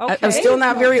 Hey. I'm still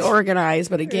not very organized,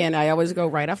 but again, I always go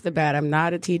right off the bat. I'm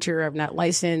not a teacher. I'm not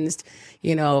licensed.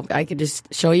 I could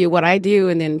just show you what I do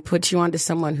and then put you onto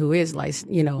someone who is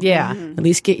licensed, Yeah. at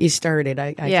least get you started.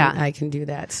 I can do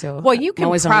that. So Well, you I'm can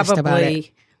always honest about it.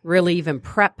 probably really even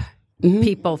prep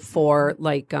people for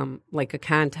like a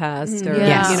contest or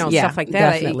Yes. Yeah, stuff like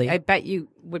that. definitely. I bet you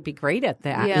would be great at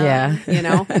that. Yeah.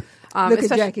 Yeah. Look at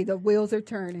especially- Jackie. The wheels are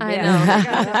turning. I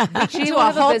know. We should do We'll a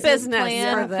have whole business business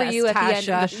plan for for this, you at the end of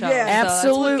the Tasha. show. Yeah.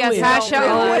 Absolutely. Tasha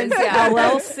Owens, Yeah.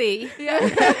 LLC.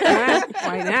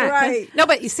 Why not? Right. No,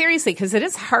 but seriously, because it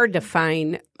is hard to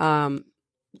find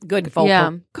good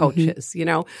vocal coaches.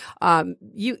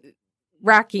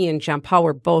 Rocky and John Paul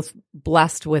were both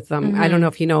blessed with them. I don't know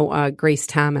if you know Grace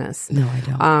Thomas. No, I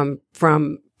don't.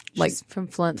 From She's from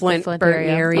Flint Burton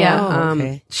area. Oh,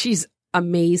 okay. She's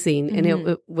amazing. And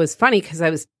it was funny because I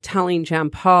was telling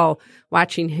John Paul,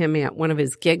 watching him at one of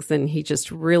his gigs, and he just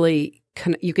really,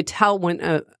 you could tell when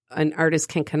an artist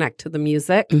can connect to the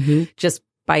music just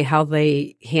by how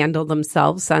they handle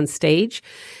themselves on stage.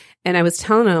 And I was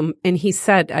telling him, and he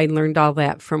said, I learned all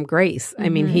that from Grace. I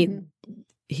mean,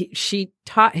 she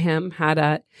taught him how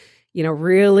to,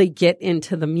 really get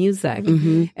into the music.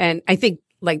 And I think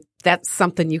like that's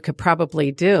something you could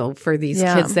probably do for these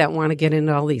kids that want to get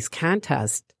into all these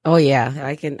contests. Oh yeah,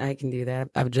 I can do that.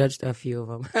 I've judged a few of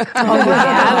them. Oh,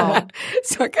 wow.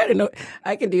 So I kind of know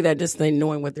I can do that just by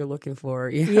knowing what they're looking for.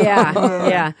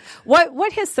 Yeah.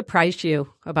 What has surprised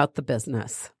you about the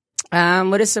business?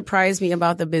 What has surprised me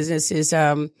about the business is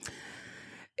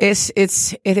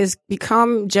it has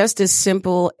become just as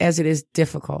simple as it is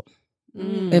difficult.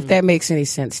 If that makes any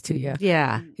sense to you.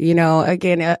 Yeah.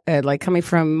 Again, like coming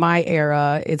from my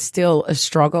era, it's still a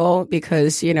struggle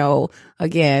because,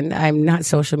 again, I'm not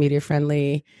social media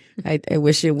friendly. I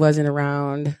wish it wasn't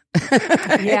around.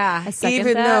 Yeah.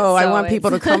 Even though I want people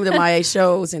to come to my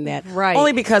shows and that. Right.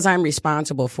 Only because I'm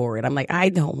responsible for it. I'm like, I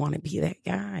don't want to be that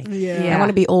guy. Yeah. I want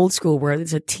to be old school where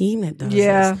it's a team that does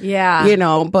Yeah. this.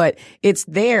 Yeah. But it's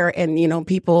there and,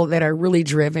 people that are really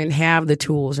driven have the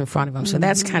tools in front of them. So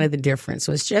that's kind of the difference.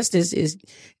 So it's just is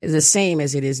the same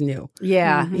as it is new.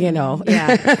 Yeah.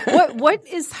 Yeah. What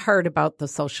is hard about the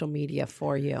social media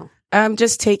for you?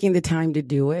 Just taking the time to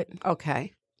do it.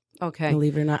 Okay.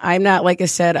 Believe it or not. I'm not, like I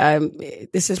said,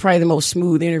 this is probably the most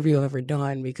smooth interview I've ever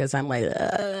done because I'm like,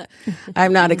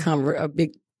 I'm not a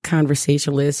big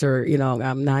conversationalist or,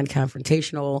 I'm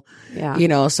non-confrontational,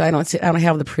 so I don't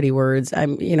have the pretty words.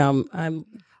 I'm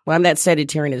that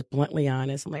Sagittarian is bluntly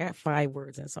honest. I'm like, I have 5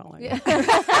 words. That's all I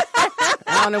got.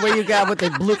 I don't know where you got with the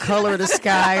blue color of the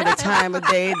sky or the time of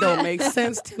day. It don't make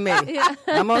sense to me.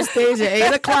 I'm on stage at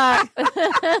 8 o'clock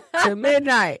to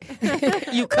midnight.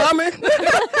 You coming?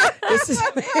 This is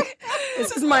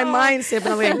my mindset.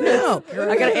 But I'm like, no,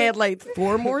 I got to add like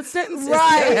 4 more sentences.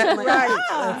 Right. I'm like, Right.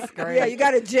 That's great. Yeah, you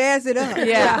got to jazz it up.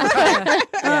 Yeah.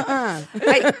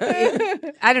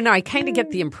 I don't know. I kind of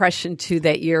get the impression too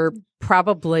that you're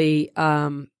probably,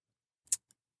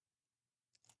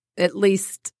 at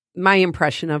least my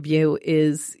impression of you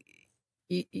is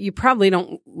you probably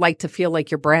don't like to feel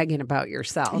like you're bragging about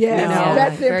yourself. Yeah, you know?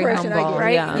 that's the Very impression humble, I get.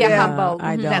 Right? Yeah. Yeah, humble.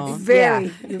 I don't. That's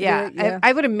Very. Yeah.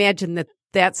 I would imagine that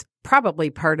that's probably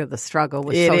part of the struggle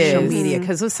with It social is. media.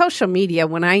 Because with social media,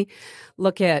 when I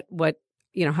look at what,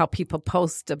 how people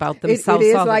post about themselves it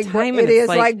is all like the time, it and is it's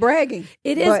like bragging.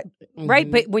 it is but- right.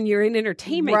 But when you're in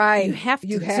entertainment, Right. you have to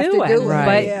You do have to it. do it, But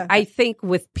right. Yeah. I think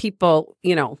with people,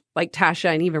 like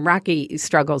Tosha and even Rocky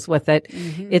struggles with it,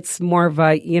 it's more of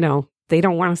a, they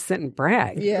don't want to sit and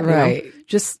brag. Yeah. you know? Right.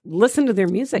 Just listen to their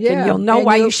music Yeah. and you'll know And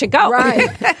why you'll- you should go. Right.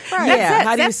 Yeah.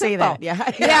 How do you That's say simple. that? Yeah.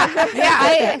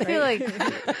 I feel like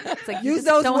it's like you Use just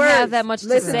those don't words. have that much to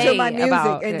Listen say to my music,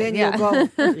 about and it. then Yeah. you'll go.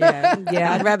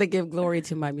 Yeah. I'd rather give glory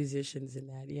to my musicians and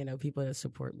that, people that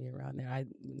support me around there.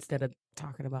 Instead of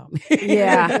talking about me.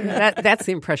 Yeah, that's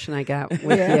the impression I got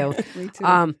with Yeah, you. me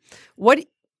too.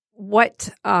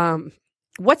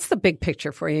 What's the big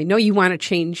picture for you? I know you want to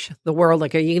change the world.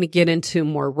 Like, are you going to get into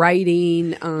more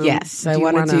writing? Yes, I do you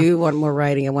want to wanna- do one more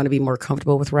writing. I want to be more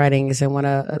comfortable with writing. Because I want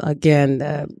to,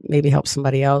 again, maybe help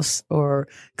somebody else or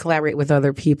collaborate with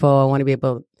other people. I want to be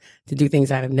able to do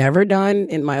things I've never done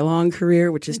in my long career,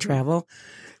 which is travel.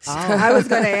 So, I was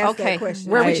going to ask Okay, that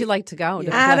question. where would you like to go?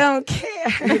 I don't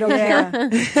care. You don't care.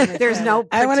 There's no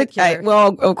I want particular. to. Well,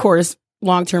 of course,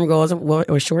 long-term goals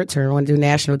or short-term. I want to do a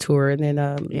national tour and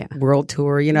then world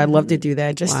tour. I'd love to do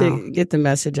that just to get the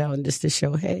message out and just to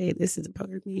show, hey, this is a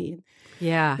part of me.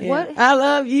 yeah. What- I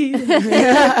love you.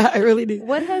 I really do.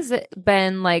 What has it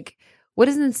been like? What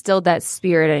has instilled that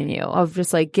spirit in you of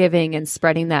just like giving and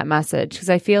spreading that message? Because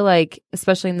I feel like,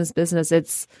 especially in this business,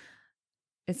 it's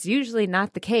usually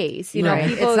not the case. Right.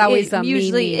 People, It's always it a me,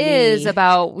 usually me, is me.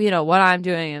 about what I'm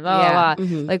doing and blah blah Yeah. blah.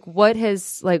 Mhm. Like, what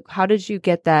has how did you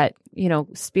get that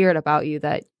spirit about you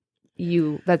that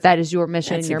that is your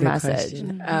mission That's and your a good message?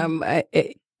 question.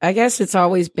 I guess it's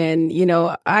always been,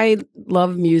 I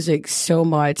love music so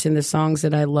much and the songs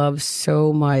that I love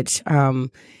so much.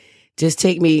 Just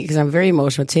take me, because I'm very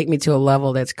emotional, take me to a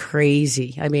level that's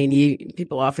crazy. I mean,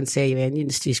 people often say, man,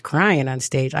 she's crying on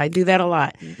stage. I do that a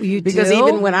lot. Because do?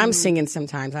 even when I'm singing,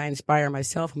 sometimes I inspire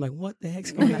myself. I'm like, what the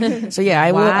heck's going on? So yeah,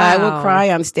 I will cry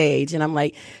on stage, and I'm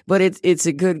like, but it's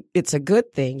a good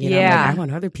thing. I'm Yeah. like, I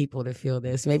want other people to feel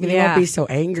this. Maybe they Yeah. won't be so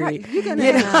angry. You're gonna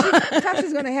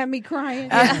Tasha's gonna have me crying.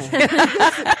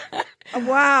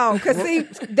 Wow, because see,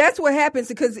 that's what happens.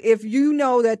 Because if you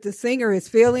know that the singer is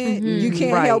feeling it, you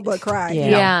can't Right. help but cry. Yeah.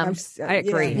 Yeah. I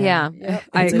agree. Yeah, Yep.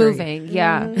 I it's agree. moving.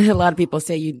 Yeah. A lot of people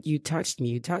say you touched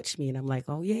me, and I'm like,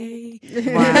 oh yay!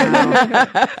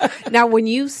 Wow. Now, when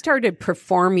you started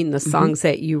performing the songs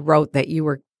that you wrote that you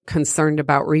were concerned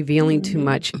about revealing too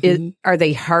much, are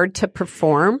they hard to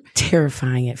perform?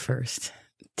 Terrifying at first,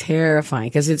 terrifying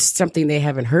because it's something they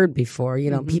haven't heard before.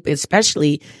 People,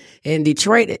 especially in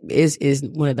Detroit, is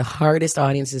one of the hardest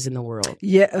audiences in the world.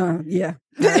 Yeah.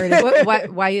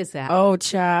 Why is that? Oh,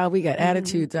 child, we got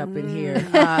attitudes up in here.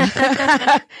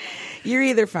 You're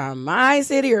either from my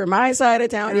city or my side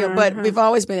of town, but we've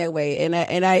always been that way, and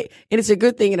it's a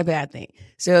good thing and a bad thing.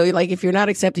 So, like, if you're not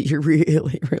accepted, you're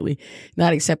really, really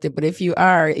not accepted. But if you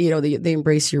are, they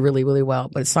embrace you really, really well.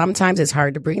 But sometimes it's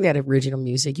hard to bring that original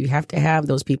music. You have to have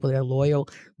those people that are loyal,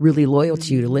 really loyal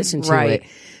to you to listen to Right. it.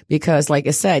 Because, like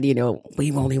I said,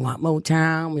 we only want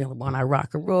Motown, we only want our rock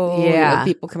and roll. Yeah.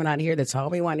 People coming out here, that's all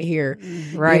we want to hear.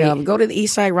 Right. Go to the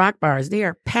East Side Rock Bars. They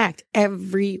are packed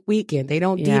every weekend. They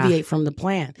don't Yeah. deviate from the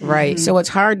plan. Right. So it's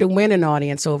hard to win an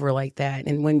audience over like that.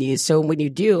 And when you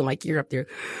do, like you're up there,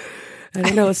 I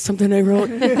don't know, it's something I wrote.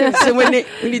 So when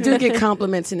you do get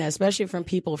compliments and that, especially from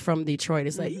people from Detroit,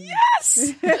 it's like,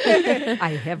 yes,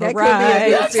 I have That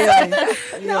arrived. could be a good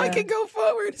feeling. now I can go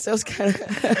forward. So it's kind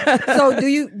of. So do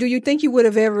you think you would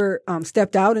have ever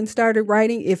stepped out and started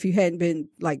writing if you hadn't been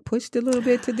like pushed a little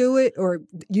bit to do it, or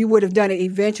you would have done it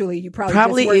eventually? You probably just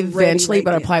weren't ready eventually, right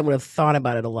but I then. probably would have thought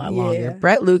about it a lot longer. Yeah.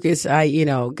 Brett Lucas,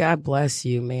 God bless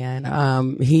you,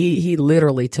 man. He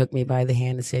literally took me by the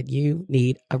hand and said, "You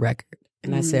need a record."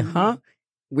 And I said, "Huh?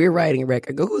 We're writing a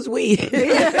record." I go, "Who's we?" He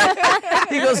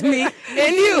goes, "Me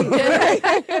and you." I'm like,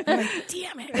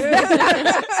 damn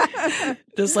it.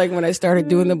 Just like when I started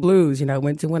doing the blues, I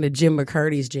went to one of Jim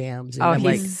McCarty's jams. And Oh, I'm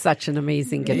he's like, such an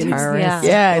amazing Yeah. guitarist.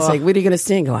 yeah, it's like, what are you going to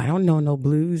sing? I go, I don't know no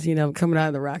blues. I'm coming out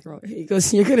of the rock and roll. He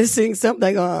goes, you're going to sing something?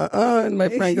 I go, And my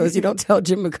friend goes, you don't tell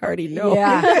Jim McCarty no.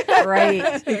 Yeah,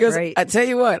 right. He goes, right. I tell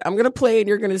you what, I'm going to play and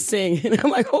you're going to sing. And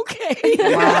I'm like, okay.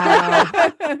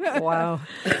 Wow. Wow.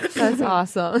 That's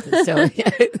awesome. So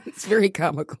yeah, it's very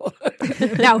comical.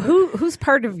 Now, who's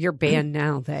part of your band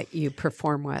now that you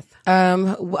perform with?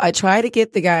 I try to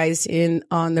get the guys in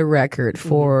on the record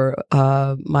for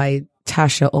my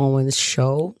Tosha Owens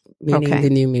show, meaning the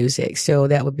new music. So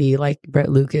that would be like Brett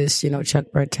Lucas, Chuck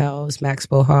Bartels, Max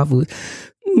Bohov, who's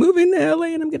moving to LA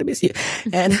and I'm going to miss you,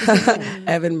 and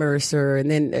Evan Mercer. And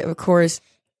then, of course,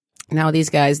 now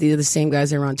these are the same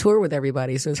guys that are on tour with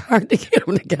everybody, so it's hard to get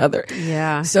them together.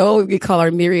 Yeah. So we call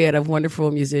our myriad of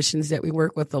wonderful musicians that we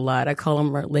work with a lot. I call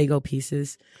them our Lego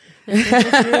pieces.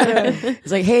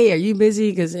 It's like, hey, are you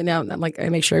busy? Because I'm like, I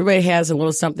make sure everybody has a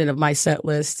little something of my set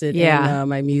list and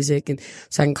my music, and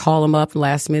so I can call them up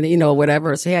last minute,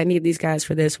 whatever. Say, hey, I need these guys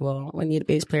for this. Well, I need a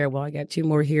bass player. Well, I got 2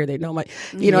 more here. They know what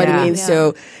I mean. Yeah.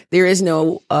 So there is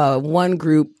no one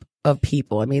group of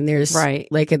people. I mean, there's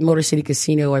like at Motor City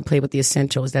Casino, I play with the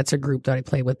Essentials. That's a group that I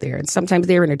play with there. And sometimes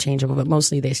they're interchangeable, but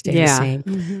mostly they stay the same.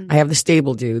 Mm-hmm. I have the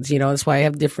Stable Dudes, that's why I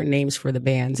have different names for the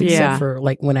bands, except for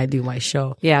like when I do my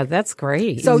show. Yeah, that's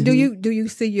great. So do you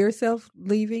see yourself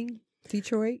leaving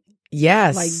Detroit?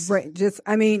 Yes. Like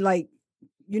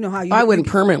how you... I wouldn't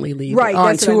permanently leave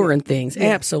on tour and things. Yeah.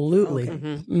 Absolutely. Okay.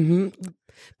 Mm-hmm.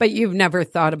 But you've never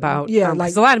thought about,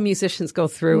 because a lot of musicians go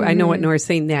through, I know what Nora's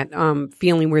saying, that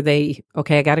feeling where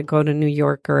I got to go to New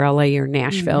York or LA or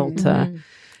Nashville has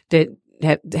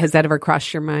that ever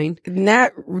crossed your mind?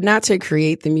 Not to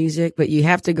create the music, but you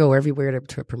have to go everywhere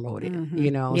to promote it,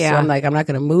 Yeah. So I'm like, I'm not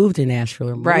going to move to Nashville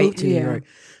or move to New York.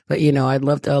 But, I'd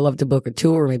love to book a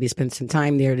tour, maybe spend some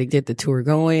time there to get the tour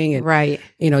going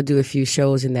and, do a few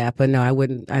shows in that. But no, I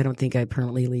don't think I'd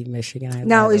permanently leave Michigan.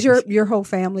 Now, is your whole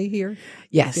family here?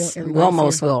 Yes.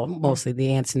 Mostly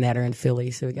the aunts and that are in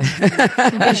Philly. So we got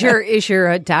is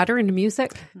your daughter into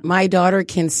music? My daughter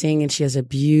can sing and she has a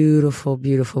beautiful,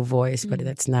 beautiful voice, but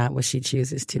that's not what she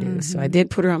chooses to do. So I did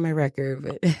put her on my record.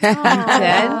 But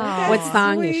what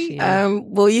song is she?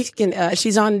 Well, you can,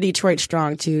 she's on Detroit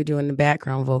Strong too, doing the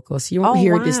background vocals. So you won't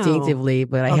hear it distinctively,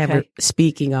 but I have her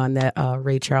speaking on that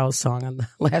Ray Charles song on the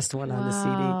last one on the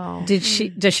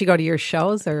CD. Does she go to your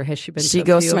shows or has she been? She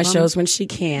goes to my shows when she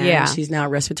can. Yeah. She's now a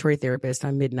respiratory therapist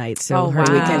on Midnight. So her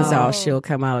weekends off, she'll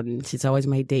come out and she's always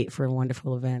my date for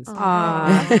wonderful events.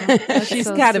 She's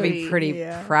got to be pretty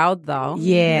proud though.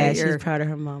 Yeah, she's proud of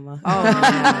her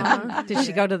mama. Did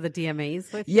she go to the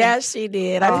DMAs with you? Yes, she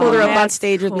did. I pulled her up on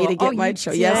stage with me to get my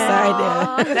show. Yes,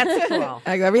 I did. That's cool.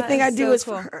 Everything I do is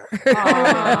for her.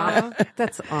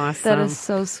 That's awesome. That is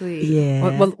so sweet.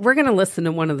 Yeah. Well, we're going to listen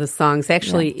to one of the songs.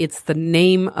 Actually, it's the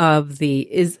name of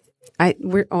I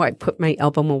put my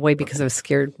album away because I was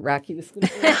scared Rocky was going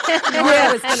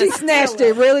to. She snatched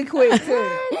it really quick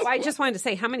too. Well, I just wanted to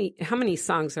say how many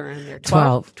songs are on there?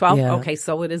 12. 12? Yeah. Okay,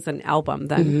 so it is an album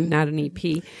then, not an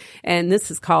EP. And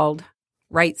this is called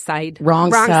Right Side.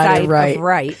 Wrong Side of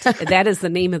Right. That is the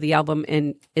name of the album,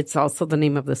 and it's also the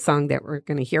name of the song that we're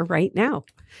going to hear right now.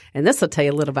 And this will tell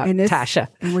you a little about Tosha.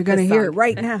 And we're going to hear it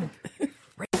right now.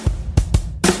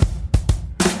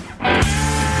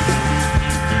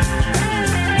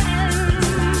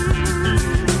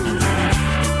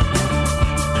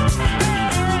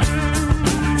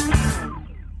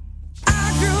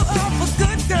 I grew up a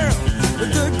good girl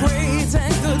with good grades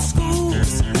and good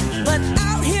schools. But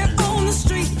out here on the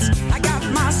streets, I got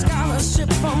my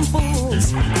scholarship from fools.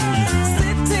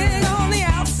 Sitting on the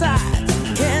outside,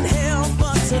 can't help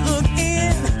but to look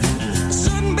in.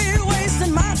 Shouldn't be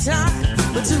wasting my time,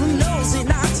 but too nosy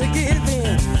not to give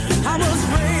in. I was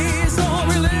raised on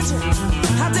religion,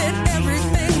 I did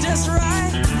everything just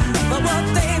right. But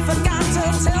what they forgot to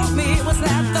tell me was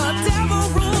that the devil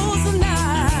rules the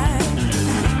night.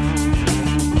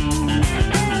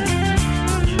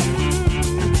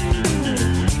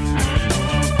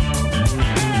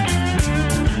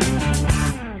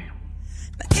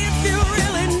 If you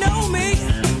really know me,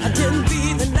 I didn't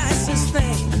be the nicest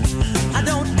thing. I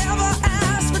don't ever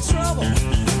ask for trouble,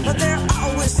 but there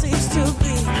always seems to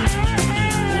be.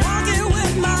 Walking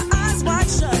with my eyes wide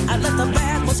shut, I let the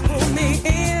bad ones pull me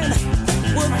in.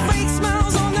 With fake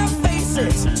smiles on their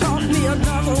faces, taught me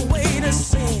another way to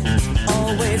sin.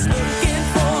 Always looking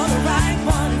for the right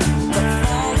one, but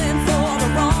falling for the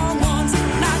wrong ones.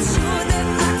 Not sure that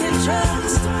I can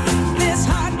trust this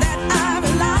heart that I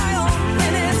rely on.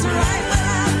 When it's right, but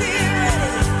I'll be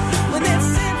ready. When it's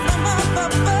sent from up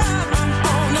above, I'm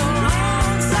on the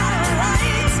wrong side of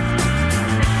right.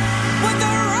 With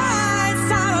the right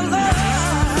side of love.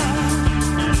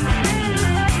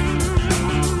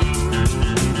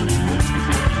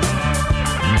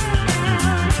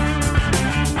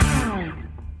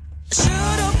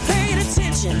 Should've paid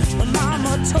attention when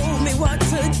mama told me what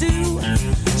to do.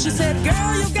 She said,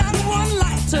 girl, you got one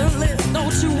life to live.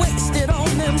 Don't you waste it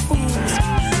on them fools.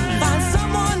 Find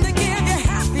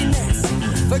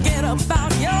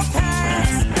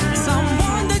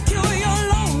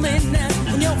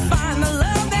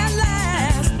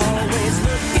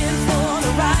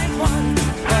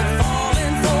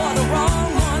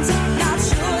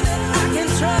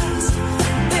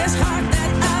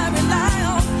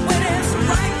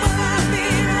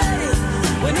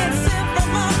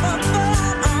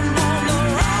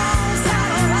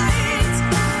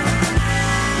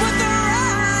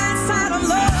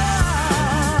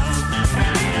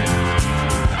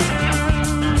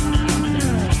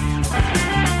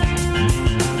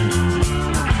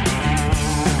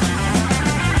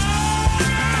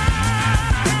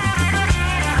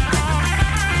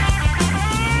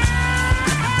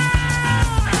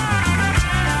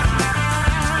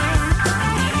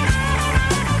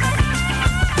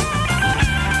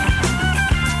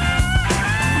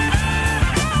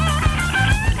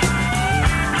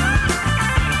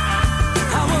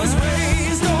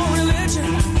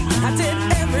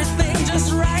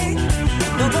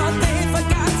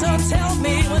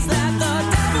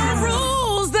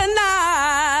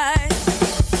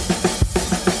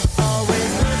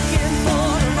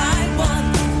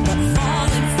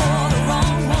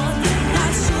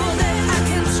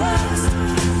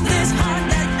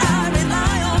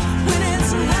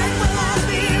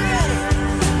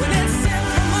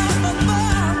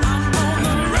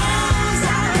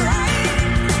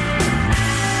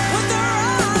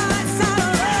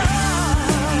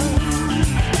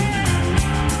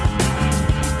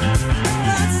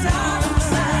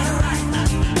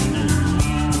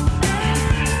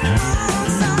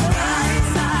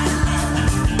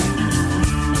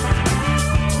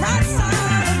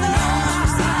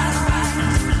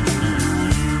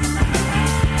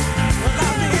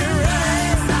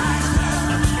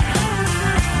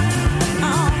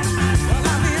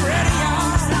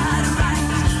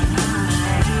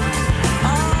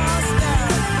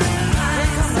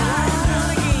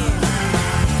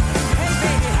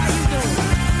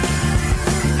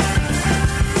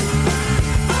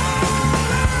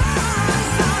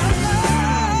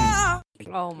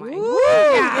Oh my Ooh,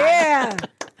 God. yeah.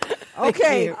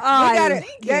 Okay, you. we got it.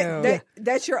 you.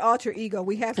 That's your alter ego.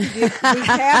 We have to give.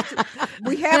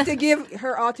 We have to give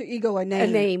her alter ego a name.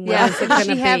 A name. Yeah. What is it gonna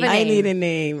She have be? a I name. need a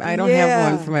name. I don't Yeah.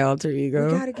 have one for my alter We ego.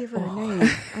 gotta give her a name.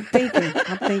 I'm thinking.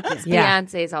 Yeah.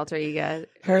 Beyonce's alter ego.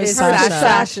 Her is Sasha.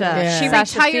 Sasha. Yeah. She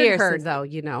Sasha retired Fierce her, is- though,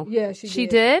 you know. Yeah, She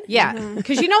did? Yeah,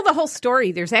 because you know the whole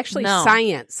story. There's actually No.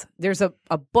 science. There's a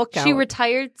book out. She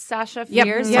retired Sasha Yep.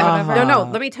 Fierce Yeah. or whatever? No.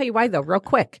 Let me tell you why, though, real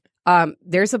quick.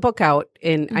 There's a book out,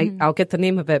 and I'll get the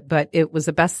name of it, but it was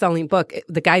a best-selling book.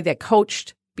 The guy that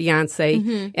coached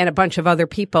Beyonce and a bunch of other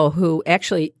people who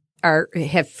actually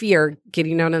have fear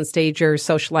getting out on stage or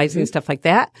socializing, stuff like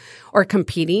that, or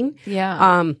competing.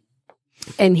 Yeah.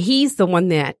 And he's the one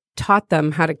that taught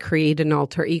them how to create an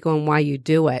alter ego and why you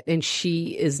do it. And she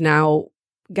is now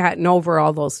gotten over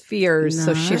all those fears,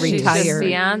 so she Nice. She's just retired.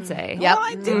 Beyonce. Yep.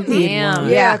 I do need Damn. one.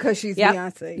 Yeah, because she's Yep.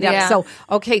 Beyonce. Yep. Yeah. So,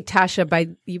 okay,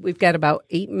 Tasha, we've got about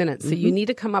 8 minutes, so you need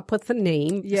to come up with a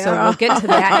name. Yeah. So we'll get to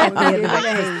that at the end of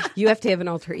Yeah. it. 'Cause you have to have an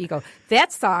alter ego.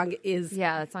 That song is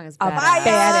Yeah, that song is a badass.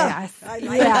 badass. I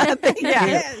like Yeah.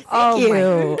 that. Oh you.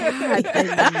 my God,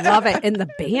 I love it. And the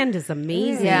band is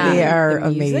amazing. Yeah. They are the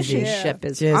amazing. musicianship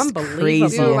is Just unbelievable.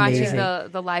 crazy We were watching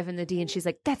amazing. the live in the D, and she's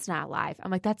like, "That's not live."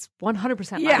 I'm like, "That's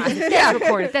 100% Yeah. live. Yeah. That's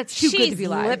recorded. That's too good She's to be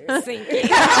live." lip syncing.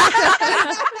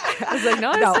 I was like,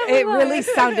 "No, it's No, totally it really live."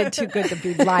 sounded too good to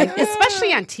be live,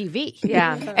 especially on TV.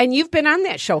 Yeah. And you've been on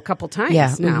that show a couple times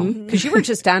Yeah. now because you were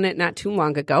just on it not too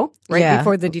long ago, right Yeah.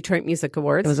 before the Detroit Music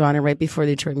Awards. I was on it right before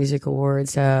the Detroit Music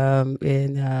Awards. I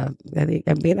think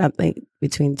I've been on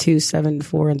between 2, 7,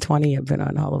 4, and 20. I've been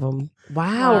on all of them.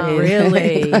 Wow, Wow.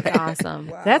 really? That's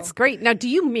awesome. That's great. Now, do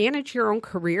you manage your own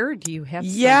career? Do you have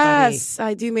somebody? Yes,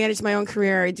 I do manage my own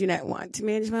career. I do not want to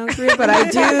manage my own career, but I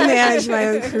do manage my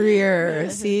own career.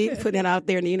 See, putting it out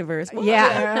there in the universe.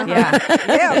 Yeah, yeah.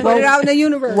 Yeah, put it out in the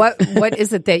universe. What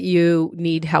is it that you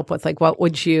need help with? Like, what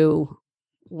would you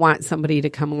want somebody to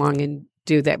come along and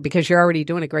do that? Because you're already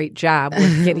doing a great job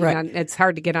with getting Right. on. It's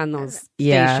hard to get on those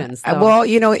Yeah. stations. So. Well,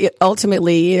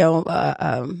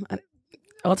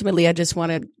 ultimately, I just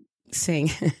want to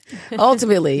sing.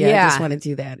 Ultimately, I Yeah. just want to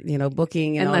do that.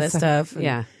 Booking and all that that's- stuff.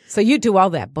 Yeah. So you do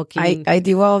all that booking. I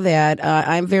do all that.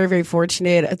 I'm very, very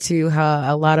fortunate to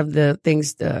a lot of the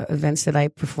events that I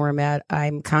perform at,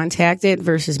 I'm contacted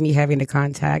versus me having to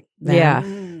contact them. Yeah.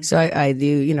 So I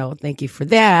do, thank you for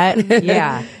that.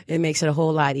 Yeah. It makes it a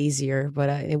whole lot easier, but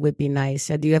it would be nice.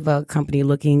 I do have a company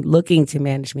looking to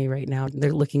manage me right now.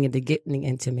 They're looking into getting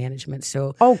into management.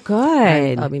 So Oh,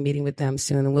 good. I'll be meeting with them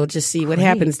soon, and we'll just see what Great.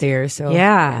 happens there. So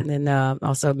Yeah. and then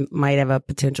also might have a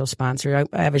potential sponsor.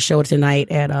 I have a show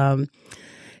tonight at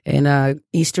in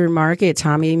Eastern Market,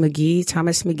 Thomas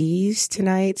McGee's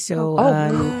tonight. So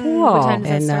cool. What time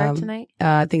does and, that start tonight?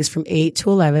 I think it's from 8 to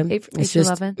 11. 8 It's to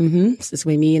just 11? So it's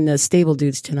with me and the Stable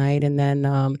Dudes tonight, and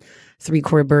then 3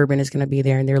 Core Bourbon is going to be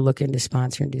there, and they're looking to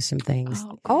sponsor and do some things.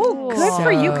 Oh, good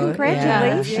for you. So,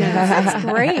 Congratulations. yeah. That's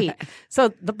great.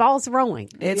 So the ball's rolling.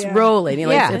 It's Yeah. rolling.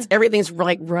 Yeah. It's everything's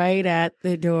like right at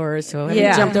the door. So I Yeah.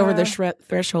 haven't jumped over the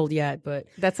threshold yet, but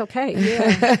That's okay.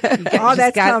 All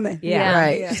that's coming. Yeah.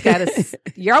 Right. Yeah. Just gotta,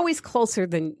 you're always closer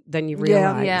than you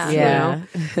realize. Yeah.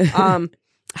 You know?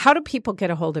 How do people get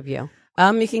a hold of you?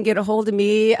 you can get a hold of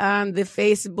me on the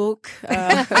Facebook.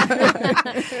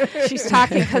 She's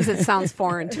talking because it sounds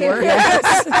foreign to her.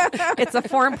 It's a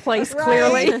foreign place,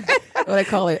 clearly. What I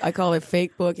call it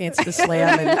fake book, Answer the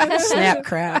Slam, and Snap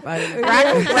Crap.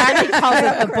 Rodney calls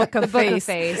it the Book of Face.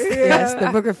 Yes,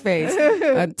 the Book of Face.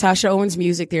 Tosha Owens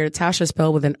music there. Tasha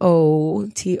spelled with an O,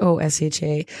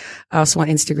 Tosha. Also on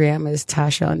Instagram is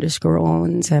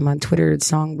Tasha_Owens. I'm on Twitter at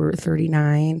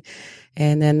Songbird39.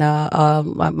 And then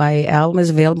my album is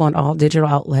available on all digital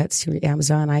outlets,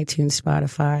 Amazon, iTunes,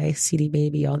 Spotify, CD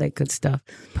Baby, all that good stuff.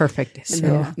 Perfect. So,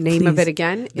 And the name of please, it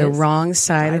again The is Wrong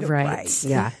Side of Right.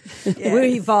 Yeah.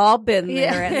 We've all been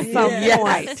there at some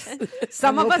point.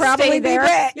 Some of We'll us probably stay be there.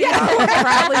 back. Yeah, we'll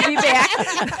probably be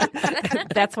back.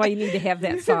 That's why you need to have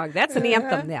that song. That's an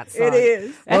anthem, that song. It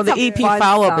is. Well, That's the a EP fun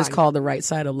follow-up is song. called The Right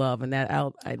Side of Love, and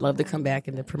I'd love to come back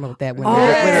and to promote that when, Oh, when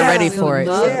they're ready for it.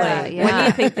 absolutely. Yeah. Yeah. When do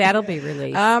you think that'll be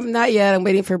released? Not yet. I'm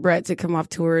waiting for Brett to come off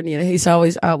tour, and he's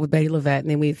always out with Betty Lavette, and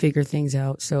then we figure things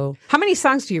out. So How many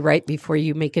songs do you write before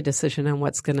you make a decision on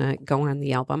what's going to go on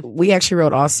the album? we actually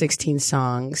wrote all 16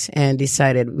 songs and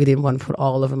decided we didn't want to put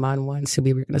all of them on one, so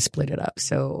we were going to split it up.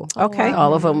 So Okay.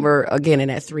 all of them were again in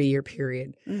that 3-year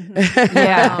period.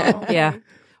 Yeah. Yeah.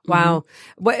 Wow.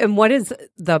 What is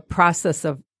the process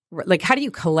of, like, how do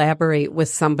you collaborate with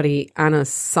somebody on a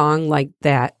song like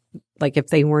that? Like if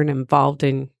they weren't involved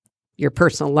in your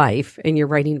personal life and you're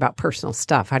writing about personal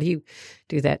stuff. How do you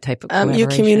do that type of collaboration? You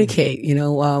communicate,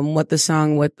 what the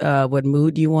song, what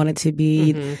mood you want it to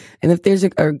be. And if there's a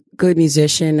good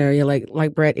musician or you're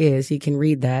like Brett is, he can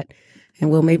read that. And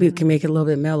maybe we can make it a little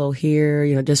bit mellow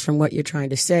here, just from what you're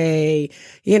trying to say,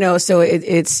 so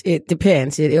it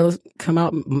depends. It'll come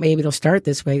out, maybe it'll start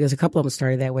this way because a couple of them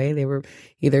started that way. They were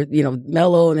either,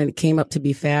 mellow and then it came up to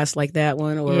be fast like that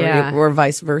one or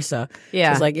vice versa. Yeah.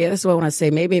 So it's like, that's what I want to say.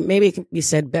 Maybe it can be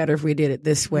said better if we did it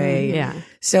this way. Yeah.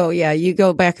 So you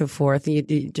go back and forth and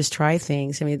you just try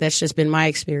things. I mean, that's just been my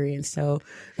experience. So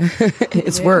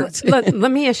it's worked. Let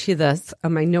me ask you this. I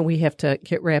know we have to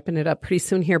get wrapping it up pretty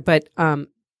soon here, but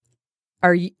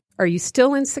are you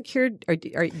still insecure? Are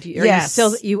Yes.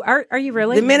 you still are you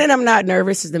really? The minute I'm not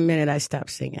nervous is the minute I stop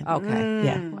singing. Okay.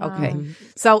 Yeah. Okay.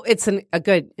 So it's a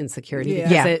good insecurity. Yeah.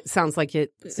 Because Yeah. it sounds like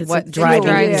it's what what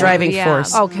driving Yeah.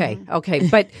 force. Okay.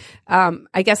 But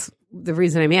I guess the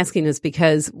reason I'm asking is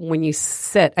because when you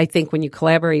I think when you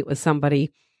collaborate with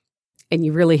somebody and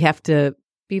you really have to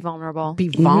Be vulnerable. be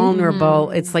vulnerable,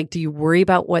 it's like, do you worry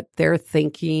about what they're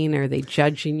thinking? Are they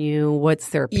judging you? What's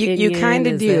their opinion? You kind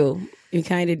of Is do. You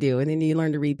kind of do. And then you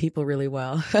learn to read people really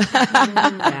well.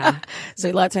 Yeah. So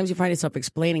a lot of times you find yourself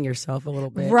explaining yourself a little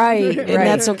bit. Right. And right.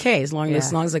 that's okay as long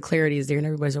as Yeah. the clarity is there and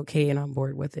everybody's okay and on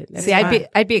board with it. That's See, fine.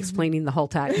 I'd be explaining the whole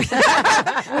time.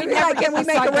 Can we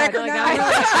make a record now? I'm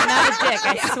not a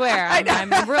dick. I swear.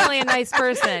 I'm really a nice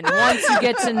person once you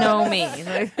get to know me.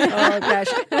 Oh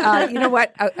gosh! You know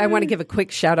what? I want to give a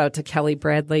quick shout out to Kelly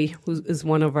Bradley, who is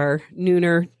one of our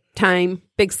Nooner time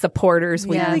big supporters.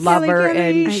 We Yes. love her,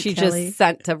 Kelly. and Hi, she Kelly. just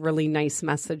sent a really nice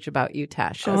message about you,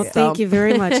 Tasha. Oh, So, thank you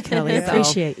very much, Kelly. I so,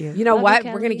 appreciate you. You know Love what?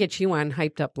 you, We're going to Kelly. get you on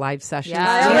Hyped Up Live sessions.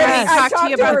 Yes. Did Yes. I talk to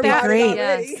you about that? Great.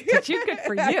 Yes. Did you? Good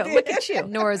for you. Look at you.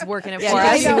 Nora's working it Yeah, for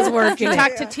yeah, us. she was working Did you it.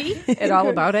 talk to T at all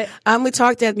about it? We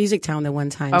talked at Music Town that one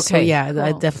time. So Okay, yeah,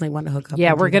 I cool. definitely want to hook up.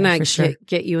 Yeah, and we're do that gonna for sure.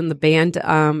 get you in the band.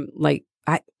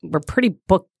 We're pretty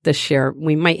booked this year.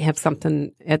 We might have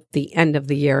something at the end of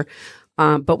the year,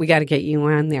 but we got to get you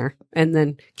on there. And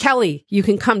then Kelly, you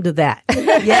can come to that.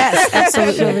 Yes,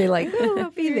 absolutely. She'll be like, "Oh,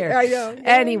 I'll be there." I know.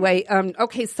 Anyway,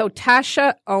 okay, so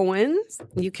Tosha Owens,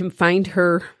 you can find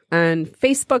her on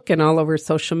Facebook and all over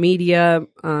social media.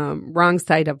 Wrong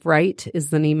Side of Right is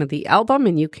the name of the album,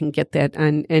 and you can get that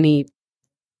on any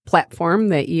platform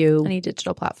that you Any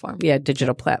digital platform.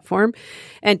 digital platform.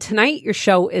 And tonight your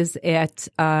show is at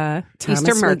Thomas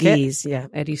Easter Market. McGee's, yeah.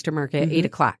 At Easter Market at 8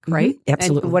 o'clock, right?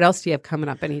 Absolutely. And what else do you have coming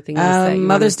up? Anything else that you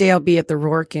Mother's wanna- Day, I'll be at the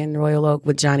Rourke in Royal Oak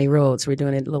with Johnny Rhodes. We're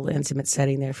doing a little intimate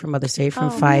setting there for Mother's Day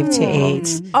from 5 to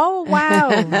 8. Oh,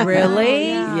 wow. Really?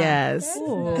 Yes.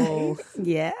 Oh.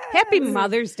 Yeah. Happy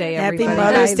Mother's Day, Happy everybody.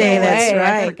 Mother's by Day, the that's way.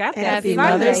 I right. forgot that. Happy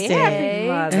Sunday. Mother's Day.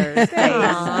 Happy Mother's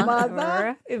Day.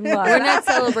 Mother. We're not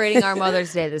celebrating our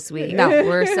Mother's Day this week. No.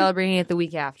 We're celebrating it the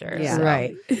week after. Yeah. So.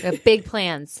 Right. We have big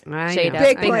plans. I Shade know. up.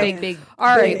 Big Big, plans. big. All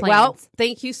right. big Well, plans.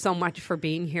 thank you so much for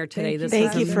being here today. This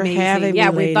Thank was you for amazing. having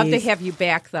Yeah, me, we'd love to ladies. have you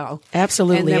back, though.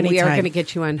 Absolutely. And then we are anytime. going to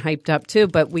get you on Hyped Up, too.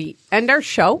 But we end our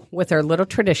show with our little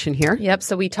tradition here. Yep.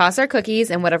 So we toss our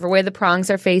cookies, and whatever way the prongs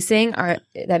are facing,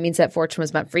 that means that fortune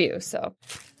was meant for you. So.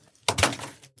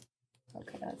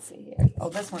 Okay, let's see here. Oh,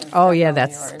 this one. Oh, yeah,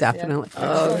 that's definitely.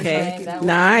 Okay.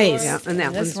 Nice. Yeah, and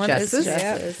that This one's one is Jess's.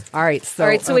 Jess's. All right. So, All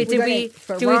right. So wait, We're did gonna- we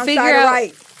for do we Wrong figure Side of out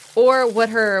Right. or what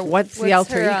her What's the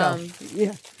alter her, ego?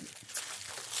 Yeah.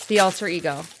 the alter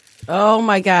ego? Oh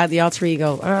my God, the alter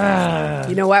ego. Ah.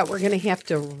 You know what? We're going to have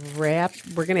to wrap.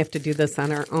 We're going to have to do this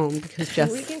on our own because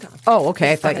Jess. Oh,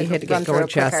 okay. I thought you had to Run get going,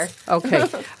 through it Jess. Okay.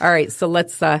 All right. So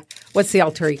let's. What's the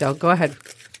alter ego? Go ahead.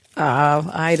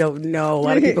 I don't know. A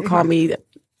lot of people call me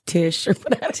Tish or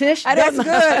whatever. Tish. That's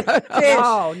good. Fish.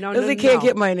 Oh no, Because no, they can't no.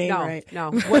 get my name no, right.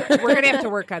 No, we're going to have to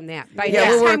work on that. By Yeah, next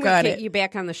we'll time work we on get it. you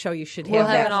back on the show, you should have We'll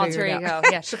have that an alter figured ego. out.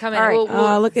 Yeah, she'll come in. All right.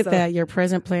 Oh, look at that. Your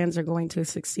present plans are going to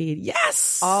succeed.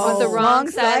 Yes. On the wrong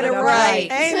side of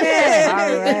right. Amen.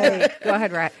 All right. Go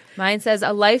ahead, Rat. Mine says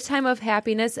a lifetime of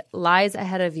happiness lies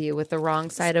ahead of you with the wrong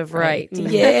side of right.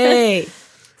 Yay.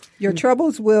 Your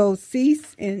troubles will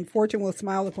cease and fortune will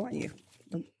smile upon you.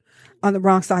 On the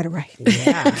wrong side of right.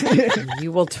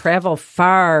 You will travel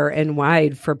far and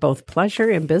wide for both pleasure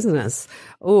and business.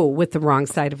 Oh, with the wrong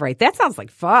side of right. That sounds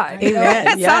like fun. Amen.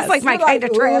 That Yes. sounds like my You're kind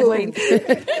like, of traveling.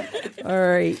 All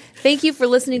right. Thank you for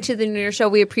listening to the Nooner Show.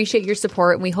 We appreciate your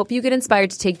support, and we hope you get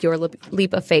inspired to take your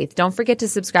leap of faith. Don't forget to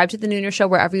subscribe to the Nooner Show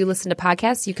wherever you listen to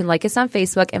podcasts. You can like us on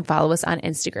Facebook and follow us on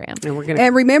Instagram. And we're going to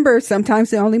And remember,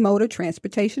 sometimes the only mode of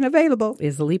transportation available.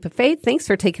 is a leap of faith. Thanks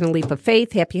for taking a leap of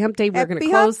faith. Happy Hump Day. We're going to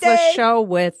Happy close Hump the Day. show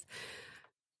with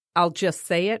I'll Just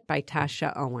Say It by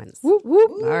Tosha Owens. Whoop,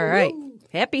 whoop. All right.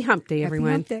 Happy Hump Day,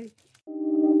 everyone. Happy Hump Day.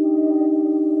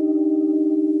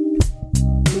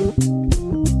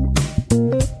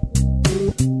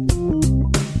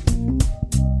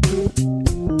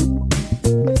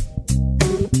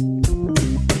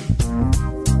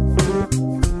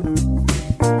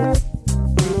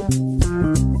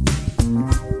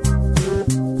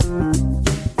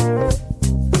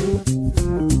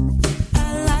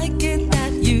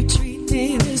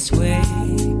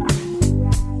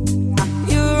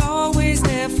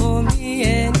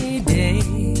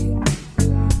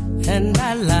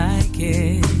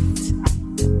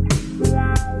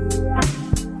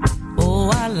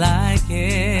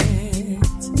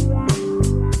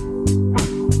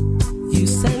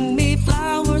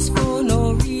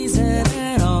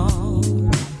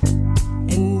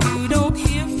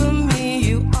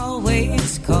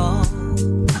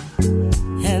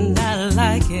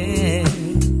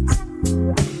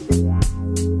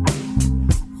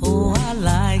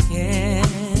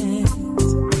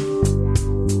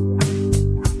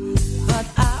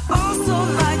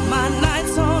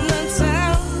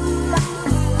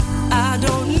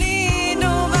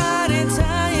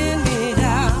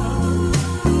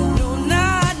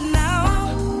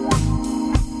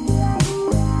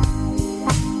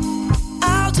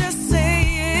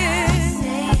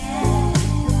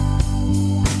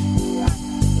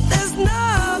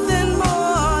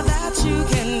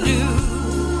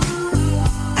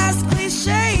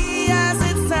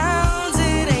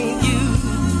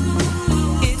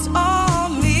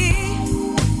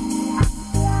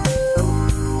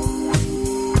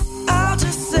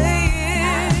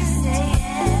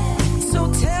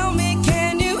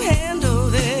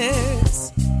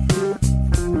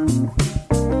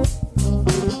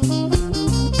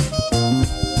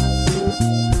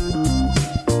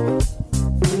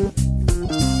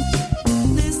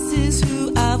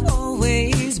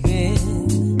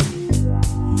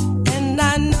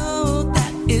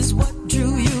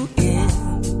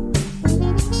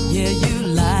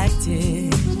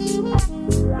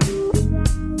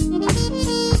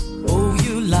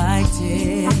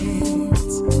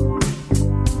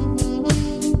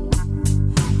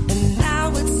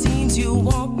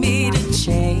 want me to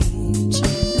change.